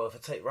 Well, if I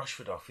take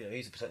Rashford off, you know,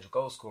 he's a potential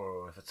goal scorer.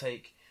 Or if I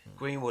take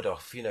Greenwood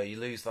off, you know, you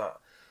lose that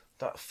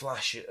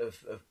flash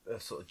of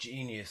sort of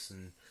genius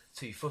and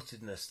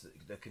two-footedness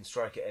that can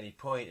strike at any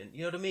point, and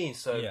you know what I mean.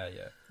 So yeah.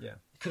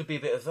 It could be a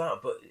bit of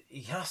that, but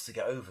he has to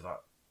get over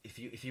that if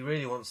he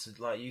really wants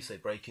to, like you say,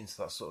 break into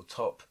that sort of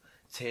top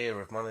tier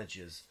of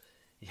managers.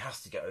 He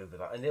has to get over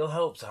that, and it'll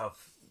help to have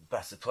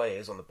better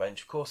players on the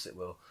bench. Of course, it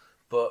will,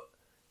 but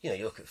you know,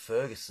 you look at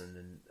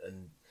Ferguson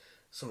and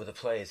some of the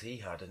players he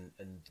had,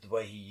 and the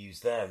way he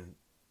used them.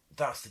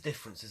 That's the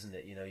difference, isn't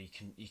it? You know,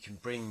 you can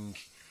bring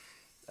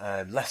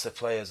lesser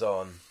players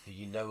on who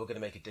you know are going to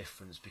make a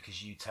difference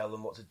because you tell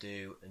them what to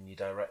do and you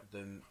direct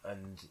them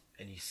and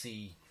you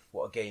see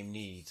what a game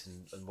needs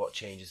and what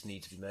changes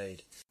need to be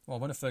made. Well,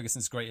 one of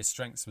Ferguson's greatest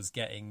strengths was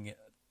getting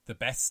the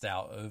best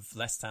out of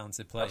less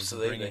talented players.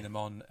 Absolutely. And bringing them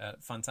on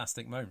at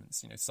fantastic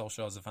moments. You know,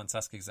 Solskjaer is a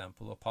fantastic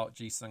example, or Park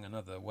Ji-sung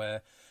another,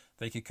 where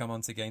they could come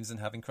onto games and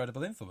have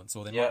incredible influence,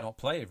 or they might not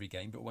play every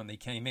game, but when they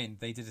came in,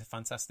 they did a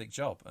fantastic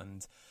job.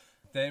 And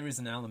there is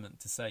an element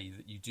to say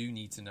that you do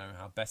need to know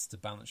how best to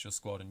balance your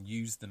squad and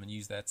use them and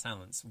use their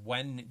talents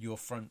when your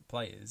front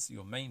players,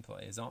 your main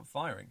players, aren't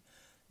firing.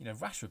 You know,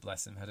 Rashford,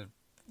 bless him, had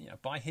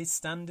by his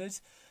standard,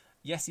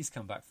 yes, he's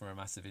come back from a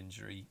massive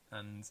injury,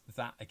 and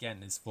that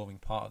again is forming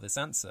part of this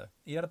answer.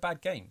 He had a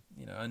bad game,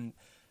 you know, and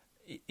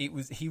he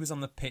was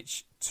on the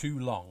pitch too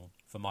long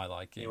for my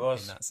liking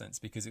in that sense,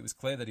 because it was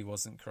clear that he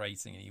wasn't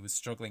creating and he was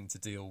struggling to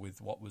deal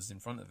with what was in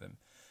front of him.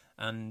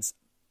 And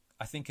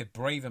I think a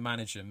braver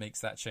manager makes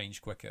that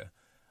change quicker.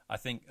 I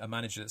think a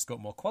manager that's got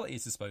more quality at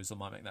his disposal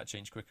might make that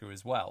change quicker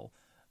as well.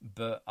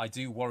 But I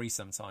do worry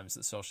sometimes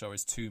that Solskjaer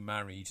is too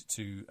married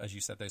to, as you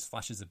said, those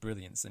flashes of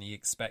brilliance, and he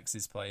expects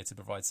his player to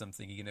provide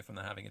something even if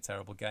they're having a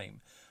terrible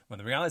game. When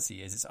the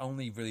reality is it's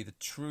only really the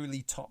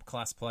truly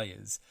top-class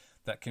players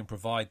that can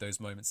provide those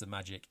moments of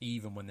magic,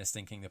 even when they're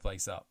stinking the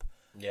place up.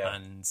 Yeah.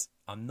 And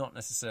I'm not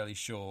necessarily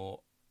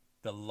sure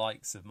the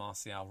likes of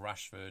Martial,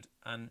 Rashford,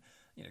 and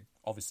you know,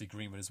 obviously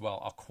Greenwood as well,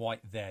 are quite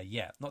there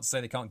yet. Not to say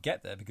they can't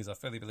get there, because I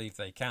fully believe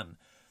they can.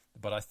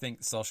 But I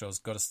think Solskjaer's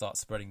got to start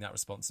spreading that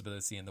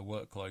responsibility and the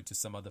workload to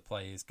some other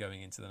players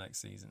going into the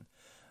next season.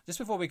 Just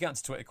before we get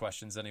into Twitter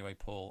questions anyway,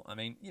 Paul, I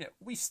mean, you know,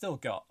 we've still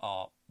got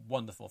our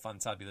wonderful,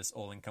 fantabulous,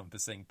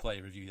 all-encompassing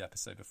player review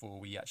episode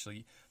before we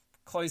actually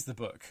close the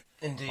book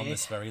on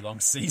this very long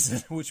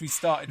season, which we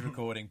started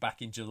recording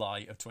back in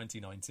July of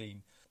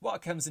 2019.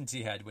 What comes into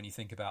your head when you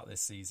think about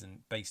this season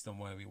based on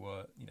where we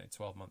were,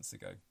 12 months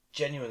ago?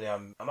 Genuinely,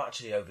 I'm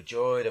actually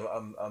overjoyed.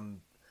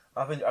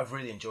 I've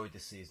really enjoyed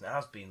this season. It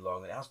has been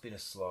long and it has been a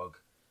slog.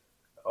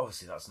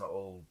 Obviously, that's not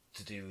all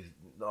to do with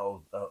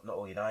not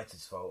all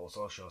United's fault or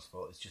Solskjaer's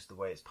fault. It's just the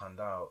way it's panned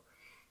out.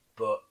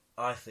 But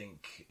I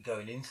think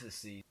going into the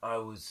season, I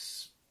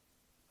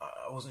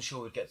wasn't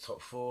sure we'd get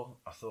top four.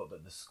 I thought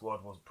that the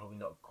squad was probably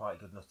not quite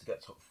good enough to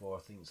get top four.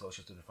 I think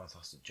Solskjaer's done a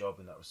fantastic job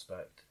in that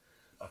respect.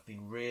 I've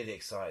been really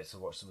excited to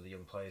watch some of the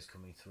young players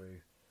coming through,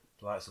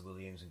 the likes of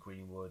Williams and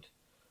Greenwood.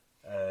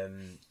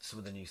 Some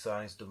of the new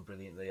signings done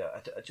brilliantly.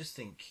 I just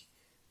think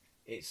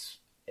it's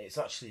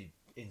actually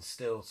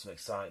instilled some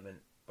excitement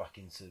back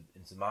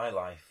into my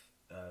life.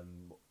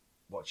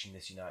 Watching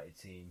this United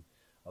team,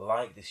 I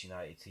like this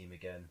United team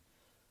again.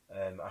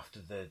 After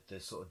the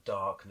sort of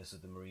darkness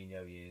of the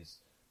Mourinho years,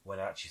 when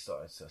I actually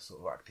started to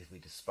sort of actively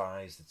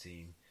despise the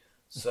team.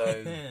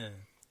 So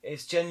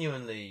it's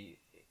genuinely,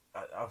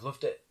 I've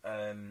loved it.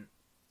 I'm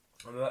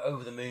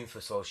over the moon for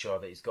Solskjaer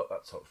that he's got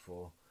that top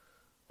four.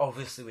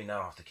 Obviously, we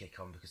now have to kick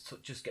on because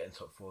just getting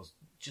top four is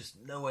just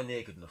nowhere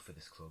near good enough for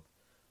this club.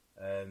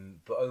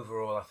 But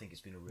overall, I think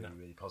it's been a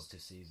really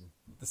positive season.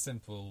 The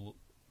simple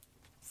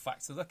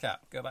fact to look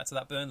at. Go back to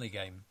that Burnley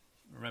game.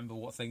 Remember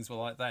what things were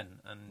like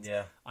then. And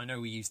I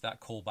know we used that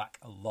callback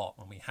a lot,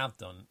 and we have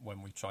done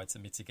when we tried to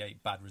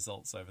mitigate bad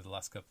results over the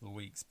last couple of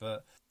weeks.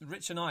 But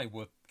Rich and I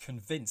were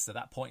convinced at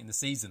that point in the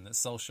season that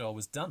Solskjaer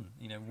was done.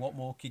 What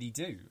more could he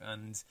do?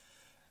 And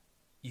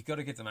you've got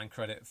to give the man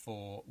credit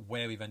for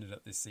where we've ended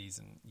up this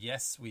season.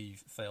 Yes,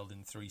 we've failed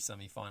in 3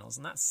 semi-finals,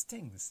 and that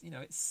stings.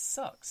 It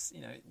sucks.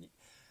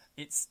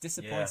 It's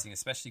disappointing,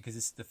 especially because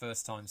this is the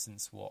first time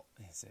since, what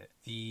is it,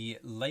 the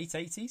late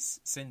 80s,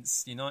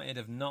 since United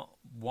have not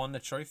won a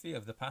trophy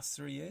over the past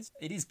 3 years.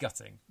 It is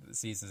gutting that the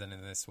season's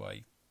ending this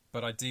way,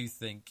 but I do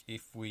think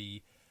if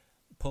we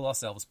pull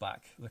ourselves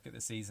back, look at the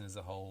season as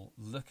a whole,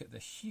 look at the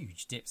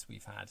huge dips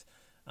we've had,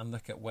 and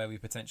look at where we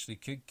potentially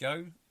could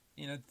go,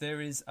 there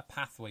is a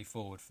pathway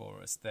forward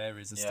for us. There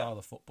is a style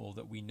of football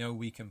that we know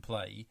we can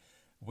play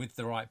with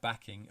the right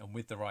backing and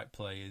with the right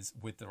players,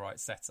 with the right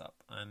setup.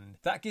 And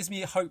that gives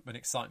me hope and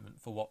excitement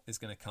for what is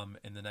going to come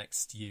in the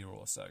next year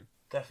or so.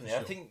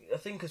 Definitely. Sure. I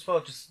think as well,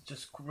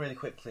 just really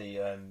quickly,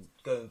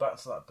 going back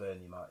to that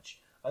Burnley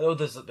match, I know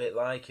there's a bit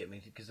like it,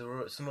 because there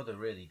were some other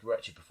really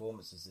wretched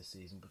performances this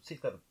season, but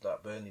particularly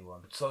that Burnley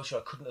one.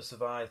 Solskjaer couldn't have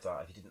survived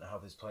that if he didn't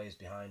have his players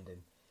behind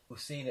him. We've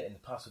seen it in the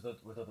past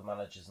with other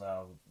managers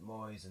now,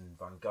 Moyes and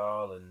Van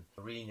Gaal and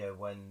Mourinho,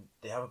 when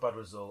they have a bad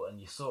result and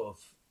you sort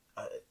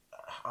of...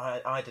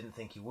 I didn't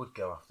think he would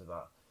go after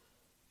that,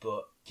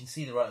 but you can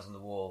see the writings on the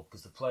wall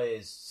because the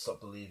players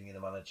stopped believing in the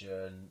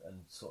manager and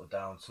sort of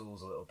down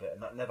tools a little bit,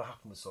 and that never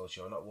happened with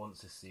Solskjaer, not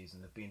once this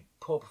season. There have been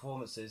poor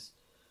performances,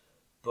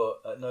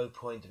 but at no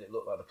point did it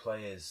look like the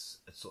players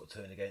had sort of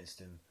turned against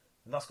him,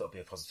 and that's got to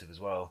be a positive as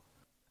well.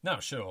 No,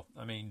 sure.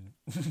 I mean,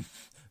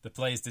 the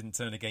players didn't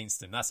turn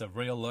against him. That's a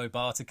real low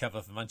bar to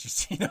cover for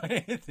Manchester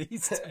United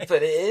these days.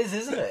 But it is,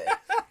 isn't it?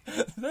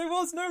 There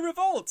was no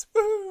revolt.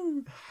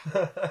 Woo!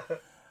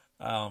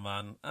 Oh,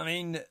 man. I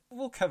mean,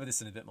 we'll cover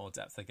this in a bit more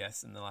depth, I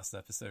guess, in the last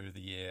episode of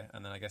the year.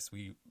 And then I guess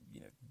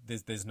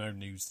there's no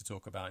news to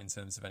talk about in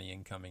terms of any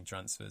incoming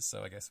transfers.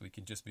 So I guess we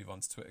can just move on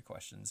to Twitter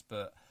questions.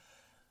 But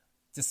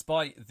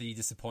despite the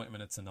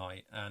disappointment of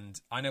tonight, and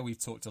I know we've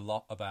talked a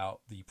lot about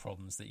the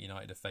problems that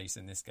United have faced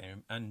in this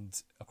game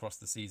and across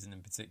the season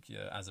in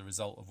particular as a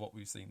result of what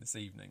we've seen this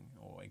evening,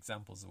 or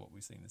examples of what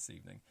we've seen this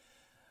evening.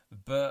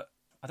 But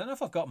I don't know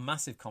if I've got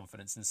massive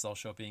confidence in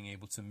Solskjaer being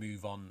able to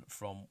move on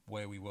from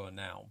where we were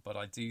now, but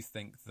I do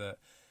think that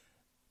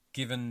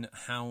given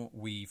how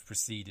we've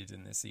proceeded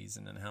in this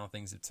season and how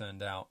things have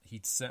turned out,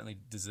 he certainly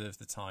deserves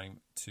the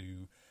time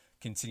to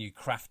continue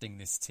crafting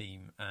this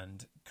team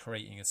and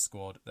creating a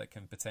squad that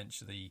can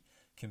potentially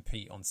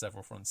compete on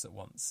several fronts at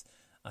once.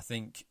 I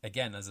think,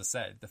 again, as I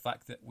said, the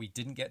fact that we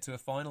didn't get to a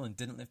final and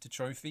didn't lift a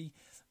trophy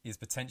is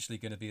potentially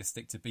going to be a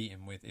stick to beat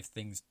him with if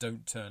things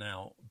don't turn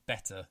out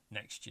better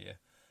next year.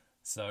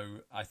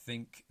 So I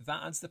think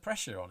that adds the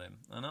pressure on him.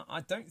 And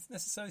I don't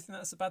necessarily think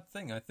that's a bad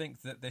thing. I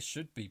think that there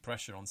should be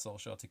pressure on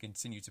Solskjaer to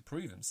continue to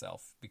prove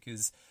himself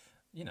because,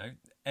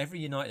 every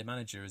United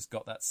manager has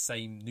got that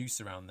same noose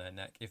around their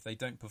neck if they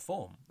don't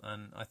perform.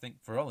 And I think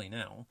for Ole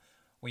now,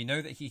 we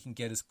know that he can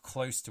get us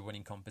close to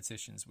winning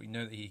competitions. We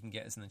know that he can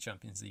get us in the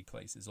Champions League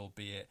places,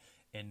 albeit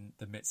in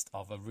the midst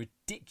of a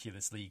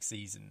ridiculous league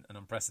season, an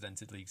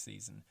unprecedented league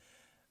season.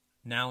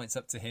 Now it's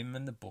up to him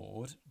and the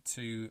board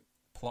to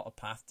plot a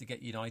path to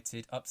get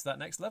United up to that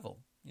next level.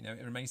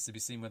 It remains to be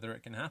seen whether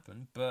it can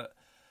happen, but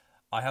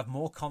I have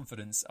more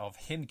confidence of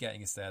him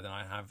getting us there than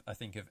I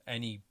think, of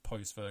any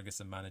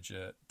post-Ferguson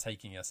manager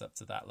taking us up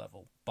to that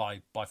level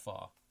by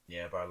far.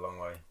 Yeah, by a long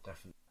way,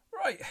 definitely.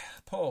 Right,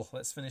 Paul,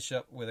 let's finish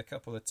up with a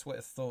couple of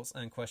Twitter thoughts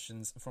and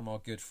questions from our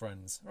good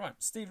friends. Right,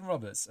 Stephen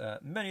Roberts.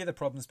 Many of the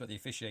problems, but the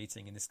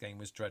officiating in this game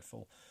was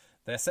dreadful.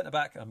 Their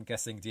centre-back, I'm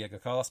guessing Diego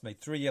Carlos,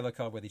 made 3 yellow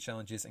card-worthy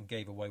challenges and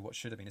gave away what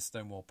should have been a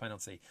stonewall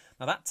penalty.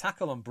 Now, that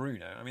tackle on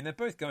Bruno, I mean, they're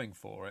both going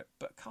for it,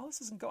 but Carlos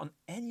hasn't gotten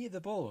any of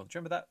the ball. Do you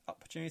remember that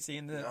opportunity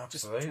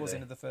just towards the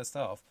end of the first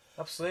half?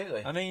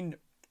 Absolutely. I mean,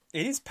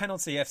 it is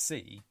penalty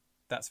FC,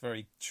 that's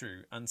very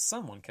true, and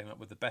someone came up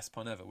with the best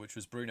pun ever, which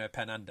was Bruno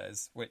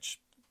Penandes, which,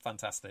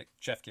 fantastic,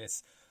 chef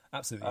kiss,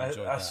 absolutely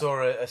enjoyed that. I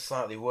saw a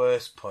slightly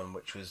worse pun,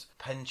 which was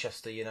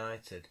Penchester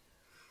United.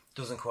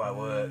 Doesn't quite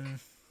work.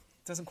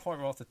 Doesn't quite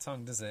roll off the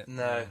tongue, does it?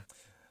 No.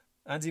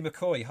 Andy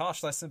McCoy,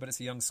 harsh lesson, but it's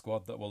a young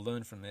squad that will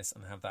learn from this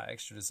and have that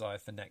extra desire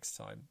for next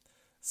time.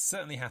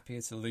 Certainly happier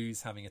to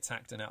lose having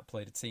attacked and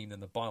outplayed a team than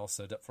the bile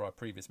stirred up for our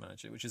previous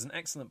manager, which is an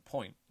excellent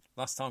point.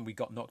 Last time we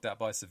got knocked out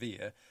by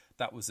Sevilla,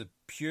 that was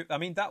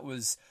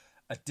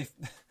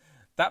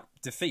that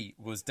defeat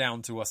was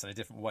down to us in a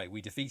different way.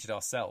 We defeated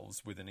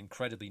ourselves with an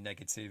incredibly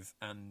negative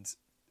and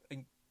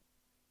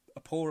a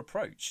poor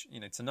approach.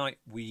 Tonight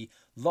we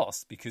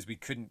lost because we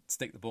couldn't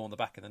stick the ball in the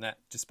back of the net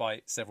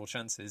despite several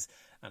chances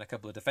and a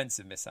couple of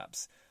defensive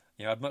mishaps.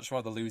 I'd much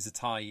rather lose a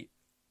tie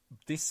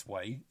this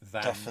way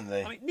than...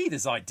 Definitely. I mean,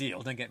 neither's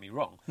ideal, don't get me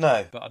wrong.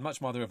 No. But I'd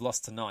much rather have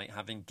lost tonight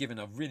having given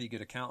a really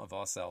good account of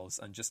ourselves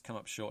and just come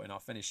up short in our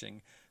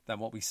finishing than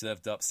what we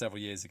served up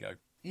several years ago.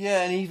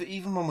 Yeah, and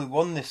even when we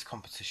won this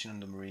competition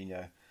under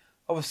Mourinho,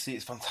 obviously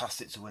it's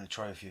fantastic to win a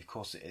trophy, of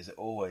course it is, it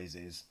always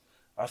is.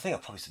 I think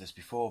I've probably said this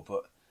before,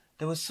 but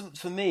there was some,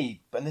 for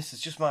me, and this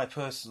is just my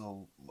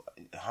personal,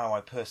 how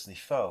I personally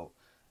felt,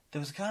 there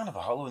was kind of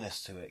a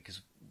hollowness to it,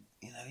 because,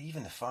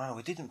 even the final,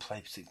 we didn't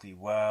play particularly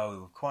well, we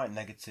were quite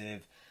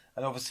negative,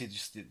 and obviously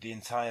just the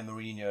entire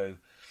Mourinho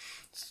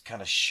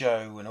kind of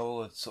show and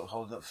all the sort of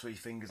holding up three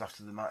fingers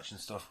after the match and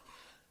stuff.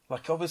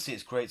 Like, obviously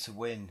it's great to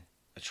win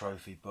a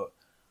trophy, but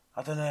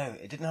I don't know,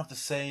 it didn't have the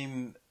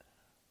same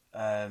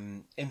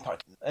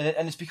impact,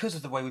 and it's because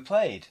of the way we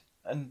played,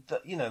 and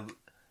that,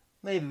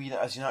 maybe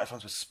as United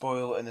fans were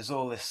spoiled, and there's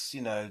all this,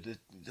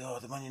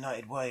 the Man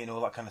United way and all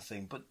that kind of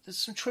thing. But there's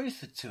some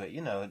truth to it,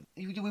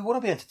 We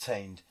want to be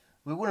entertained.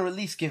 We want to at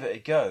least give it a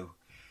go.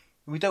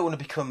 We don't want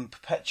to become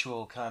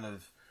perpetual kind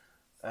of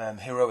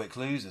heroic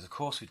losers. Of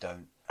course we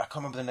don't. I can't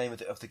remember the name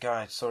of the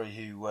guy. Sorry,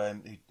 who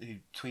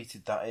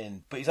tweeted that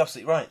in, but he's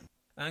absolutely right.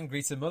 And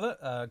Greta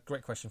Muller,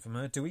 great question from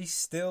her. Do we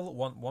still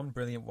want one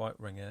brilliant white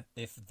winger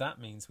if that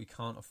means we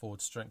can't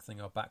afford strengthening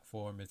our back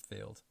four and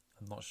midfield?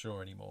 I'm not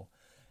sure anymore.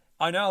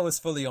 I know I was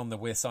fully on the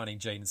we're signing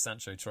Jadon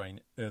Sancho train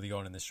early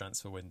on in this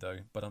transfer window,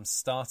 but I'm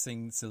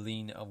starting to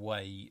lean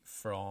away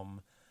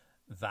from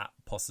that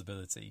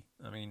possibility.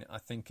 I mean, I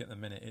think at the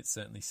minute it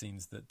certainly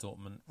seems that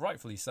Dortmund,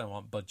 rightfully so,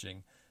 aren't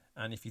budging.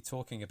 And if you're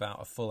talking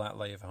about a full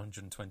outlay of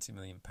 £120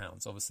 million,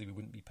 obviously we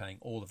wouldn't be paying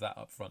all of that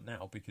up front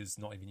now because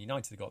not even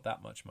United have got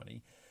that much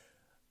money.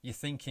 You're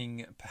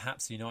thinking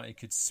perhaps United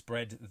could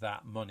spread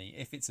that money,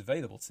 if it's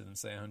available to them,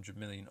 say 100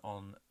 million,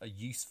 on a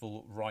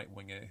useful right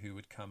winger who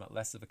would come at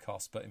less of a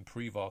cost but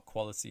improve our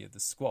quality of the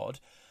squad,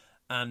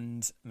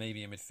 and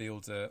maybe a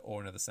midfielder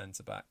or another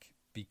centre-back,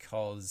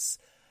 because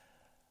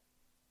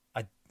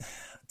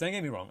don't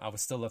get me wrong, I would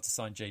still love to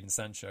sign Jadon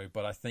Sancho,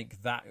 but I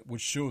think that would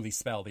surely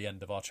spell the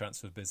end of our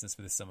transfer business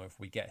for this summer if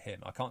we get him.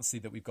 I can't see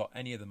that we've got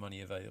any of the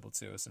money available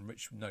to us, and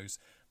Rich knows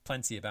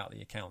plenty about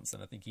the accounts,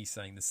 and I think he's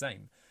saying the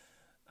same.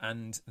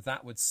 And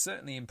that would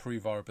certainly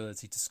improve our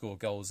ability to score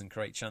goals and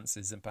create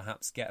chances and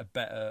perhaps get a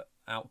better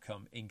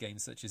outcome in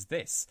games such as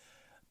this.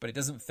 But it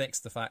doesn't fix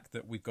the fact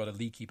that we've got a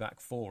leaky back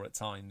four at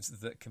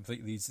times that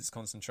completely loses its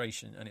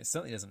concentration, and it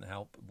certainly doesn't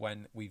help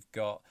when we've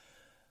got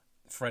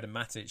Fred and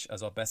Matic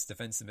as our best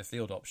defensive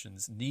midfield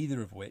options,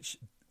 neither of which,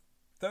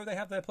 though they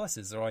have their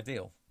pluses, are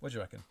ideal. What do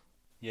you reckon?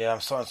 Yeah,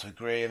 I'm starting to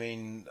agree. I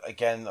mean,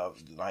 again,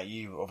 like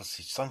you,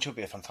 obviously Sancho would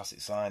be a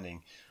fantastic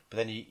signing, but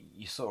then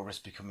you sort of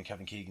risk becoming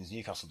Kevin Keegan's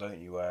Newcastle, don't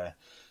you? Where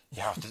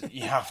you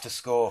have to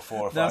score 4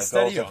 or 5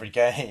 goals every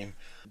game.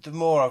 The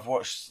more I've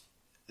watched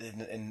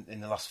in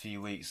the last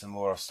few weeks, the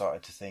more I've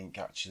started to think,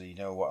 actually, you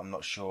know what? I'm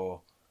not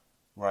sure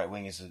right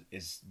wing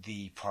is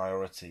the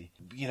priority.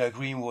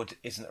 Greenwood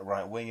isn't a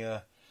right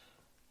winger,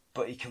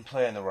 but he can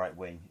play on the right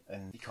wing,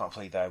 and he can't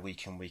play there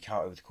week in, week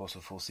out over the course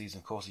of a full season.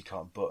 Of course he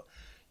can't, but,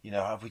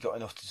 have we got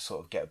enough to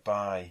sort of get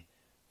by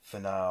for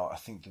now? I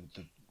think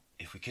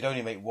if we could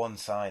only make one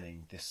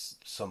signing this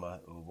summer,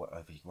 or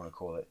whatever you want to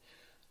call it,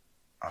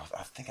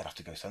 I think I'd have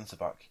to go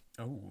centre-back.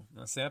 Oh,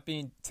 see, I've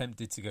been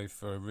tempted to go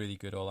for a really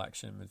good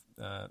all-action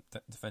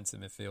defensive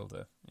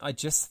midfielder. I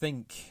just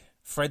think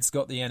Fred's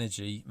got the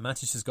energy,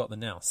 Matic has got the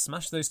nous.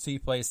 Smash those two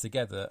players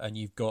together and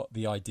you've got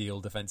the ideal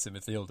defensive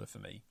midfielder for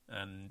me.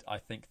 And I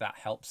think that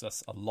helps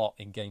us a lot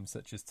in games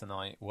such as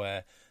tonight,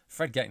 where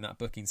Fred getting that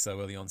booking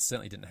so early on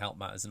certainly didn't help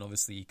matters, and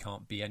obviously he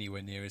can't be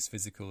anywhere near as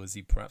physical as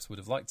he perhaps would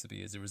have liked to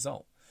be as a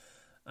result.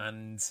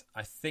 And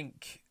I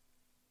think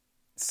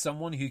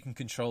someone who can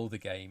control the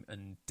game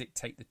and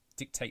dictate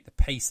the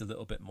pace a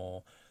little bit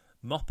more,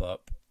 mop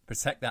up,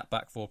 protect that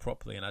back four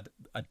properly, and add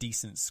a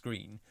decent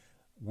screen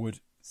would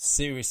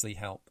seriously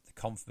help the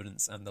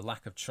confidence and the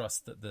lack of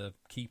trust that the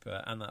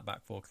keeper and that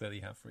back four clearly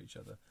have for each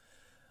other.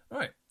 All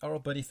right, our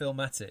old buddy Phil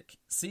Matic.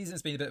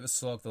 Season's been a bit of a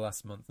slog the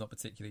last month, not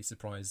particularly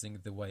surprising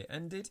the way it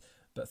ended,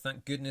 but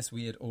thank goodness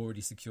we had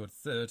already secured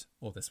third,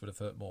 or this would have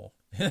hurt more.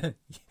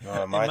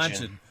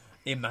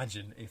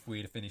 Imagine if we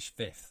had finished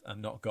fifth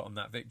and not gotten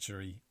that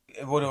victory.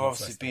 It would have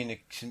obviously been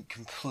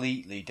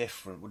completely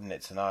different, wouldn't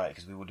it, tonight?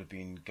 Because we would have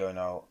been going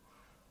out.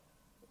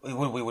 We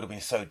would have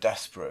been so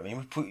desperate. I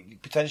mean, we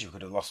potentially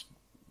could have lost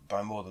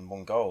by more than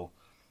one goal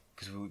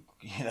because we would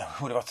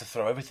have had to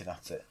throw everything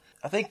at it.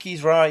 I think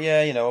he's right.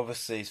 Yeah,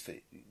 obviously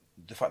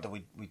the fact that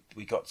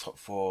we got top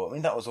four. I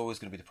mean, that was always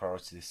going to be the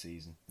priority this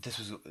season. It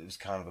was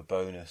kind of a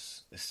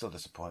bonus. It's still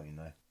disappointing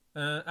though.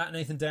 At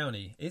Nathan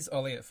Downey, is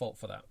Ollie at fault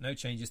for that? No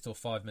changes till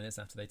 5 minutes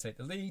after they take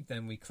the lead.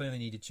 Then we clearly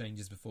needed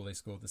changes before they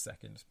scored the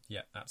second.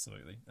 Yeah,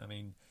 absolutely. I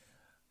mean,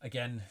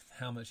 again,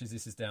 how much is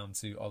this down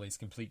to Ollie's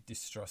complete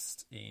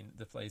distrust in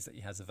the players that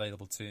he has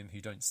available to him who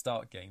don't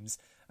start games,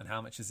 and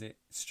how much is it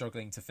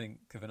struggling to think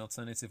of an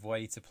alternative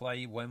way to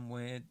play when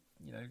we're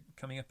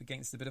coming up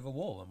against a bit of a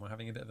wall and we're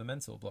having a bit of a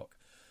mental block?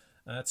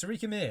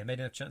 Tariq Amir made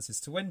enough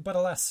chances to win, but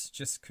alas,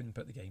 just couldn't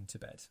put the game to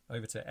bed.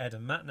 Over to Ed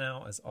and Matt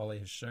now, as Ollie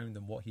has shown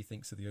them what he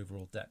thinks of the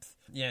overall depth.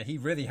 Yeah, he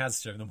really has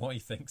shown them what he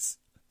thinks.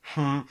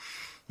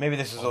 Maybe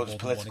this is all just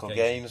political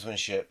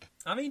gamesmanship.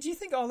 I mean, do you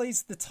think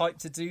Ollie's the type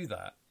to do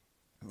that?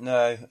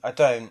 No, I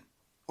don't.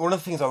 One of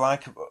the things I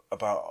like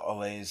about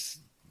Ollie is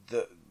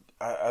that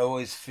I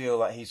always feel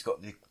like he's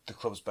got the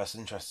club's best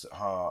interests at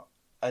heart,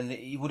 And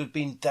he would have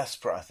been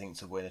desperate, I think,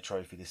 to win a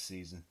trophy this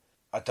season.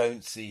 I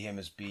don't see him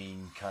as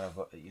being kind of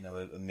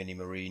a mini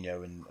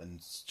Mourinho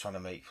and trying to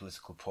make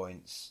political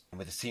points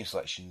with his team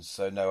selections.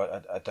 So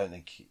no, I don't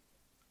think.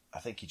 I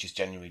think he just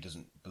genuinely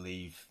doesn't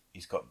believe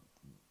he's got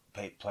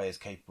players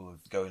capable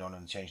of going on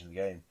and changing the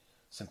game.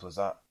 Simple as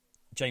that.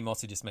 Jay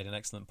Motti just made an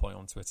excellent point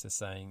on Twitter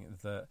saying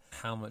that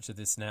how much of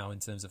this now, in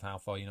terms of how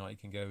far United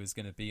can go, is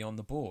going to be on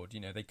the board.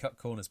 They cut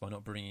corners by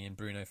not bringing in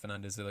Bruno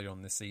Fernandes earlier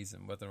on this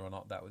season. Whether or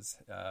not that was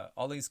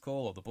Ollie's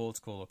call or the board's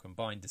call or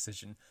combined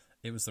decision,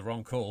 it was the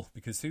wrong call,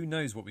 because who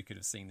knows what we could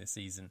have seen this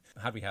season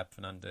had we had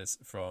Fernandes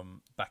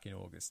from back in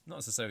August. Not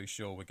necessarily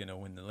sure we're going to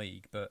win the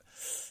league, but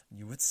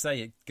you would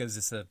say it gives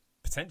us a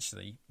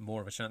potentially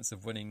more of a chance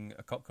of winning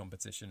a cup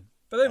competition.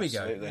 But there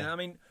Absolutely.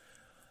 we go.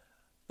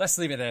 Let's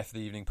leave it there for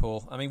the evening,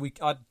 Paul. You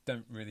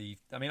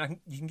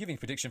can give me a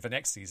prediction for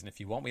next season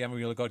if you want. We haven't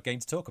really got a game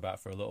to talk about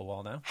for a little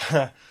while now.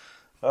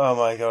 Oh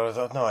my God,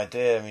 I have no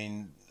idea.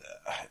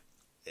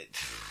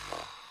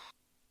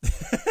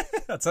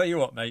 I'll tell you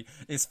what, mate.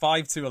 It's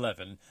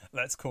 5-11.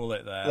 Let's call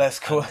it there. Let's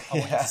call it. I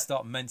want you to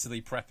start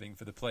mentally prepping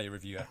for the player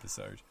review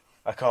episode.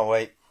 I can't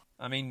wait.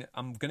 I'm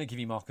going to give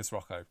you Marcus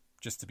Rocco,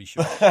 just to be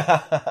sure.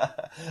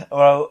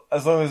 Well,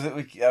 as long as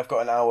I've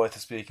got an hour to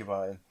speak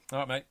about him. All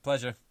right, mate.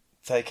 Pleasure.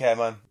 Take care,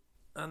 man.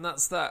 And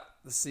that's that.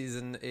 The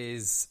season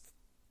is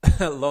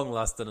long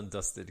last done and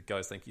dusted.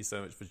 Guys, thank you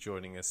so much for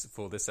joining us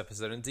for this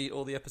episode. Indeed,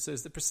 all the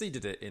episodes that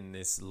preceded it in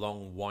this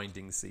long,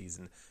 winding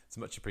season. It's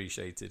much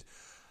appreciated.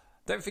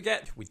 Don't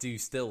forget, we do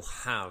still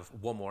have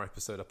one more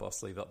episode up our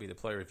sleeve. That'll be the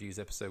player reviews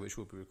episode, which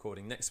we'll be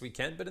recording next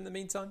weekend. But in the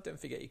meantime, don't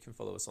forget you can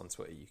follow us on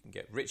Twitter. You can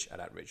get Rich at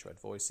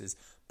RichRedVoices,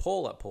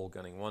 Paul at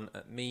PaulGunning1,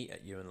 at me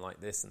at Ewan Like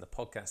This, and the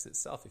podcast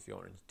itself, if you're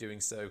already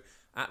doing so,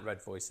 at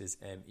Red Voices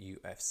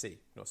MUFC. You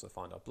can also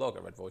find our blog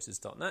at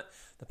redvoices.net.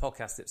 The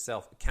podcast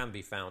itself can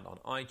be found on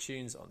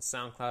iTunes, on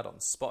SoundCloud, on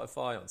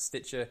Spotify, on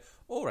Stitcher,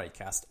 or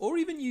Acast, or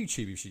even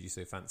YouTube if you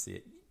so fancy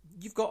it.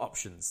 You've got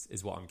options,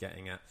 is what I'm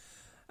getting at.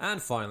 And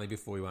finally,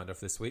 before we wind off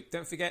this week,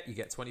 don't forget you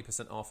get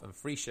 20% off and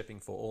free shipping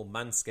for all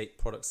Manscaped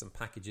products and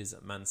packages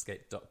at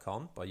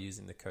manscaped.com by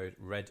using the code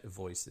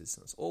REDVOICES.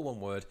 That's all one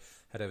word.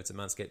 Head over to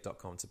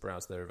manscaped.com to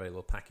browse their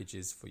available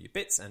packages for your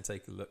bits and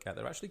take a look at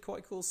their actually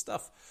quite cool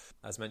stuff.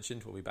 As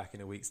mentioned, we'll be back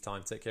in a week's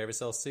time. Take care of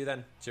yourselves. See you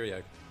then.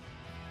 Cheerio.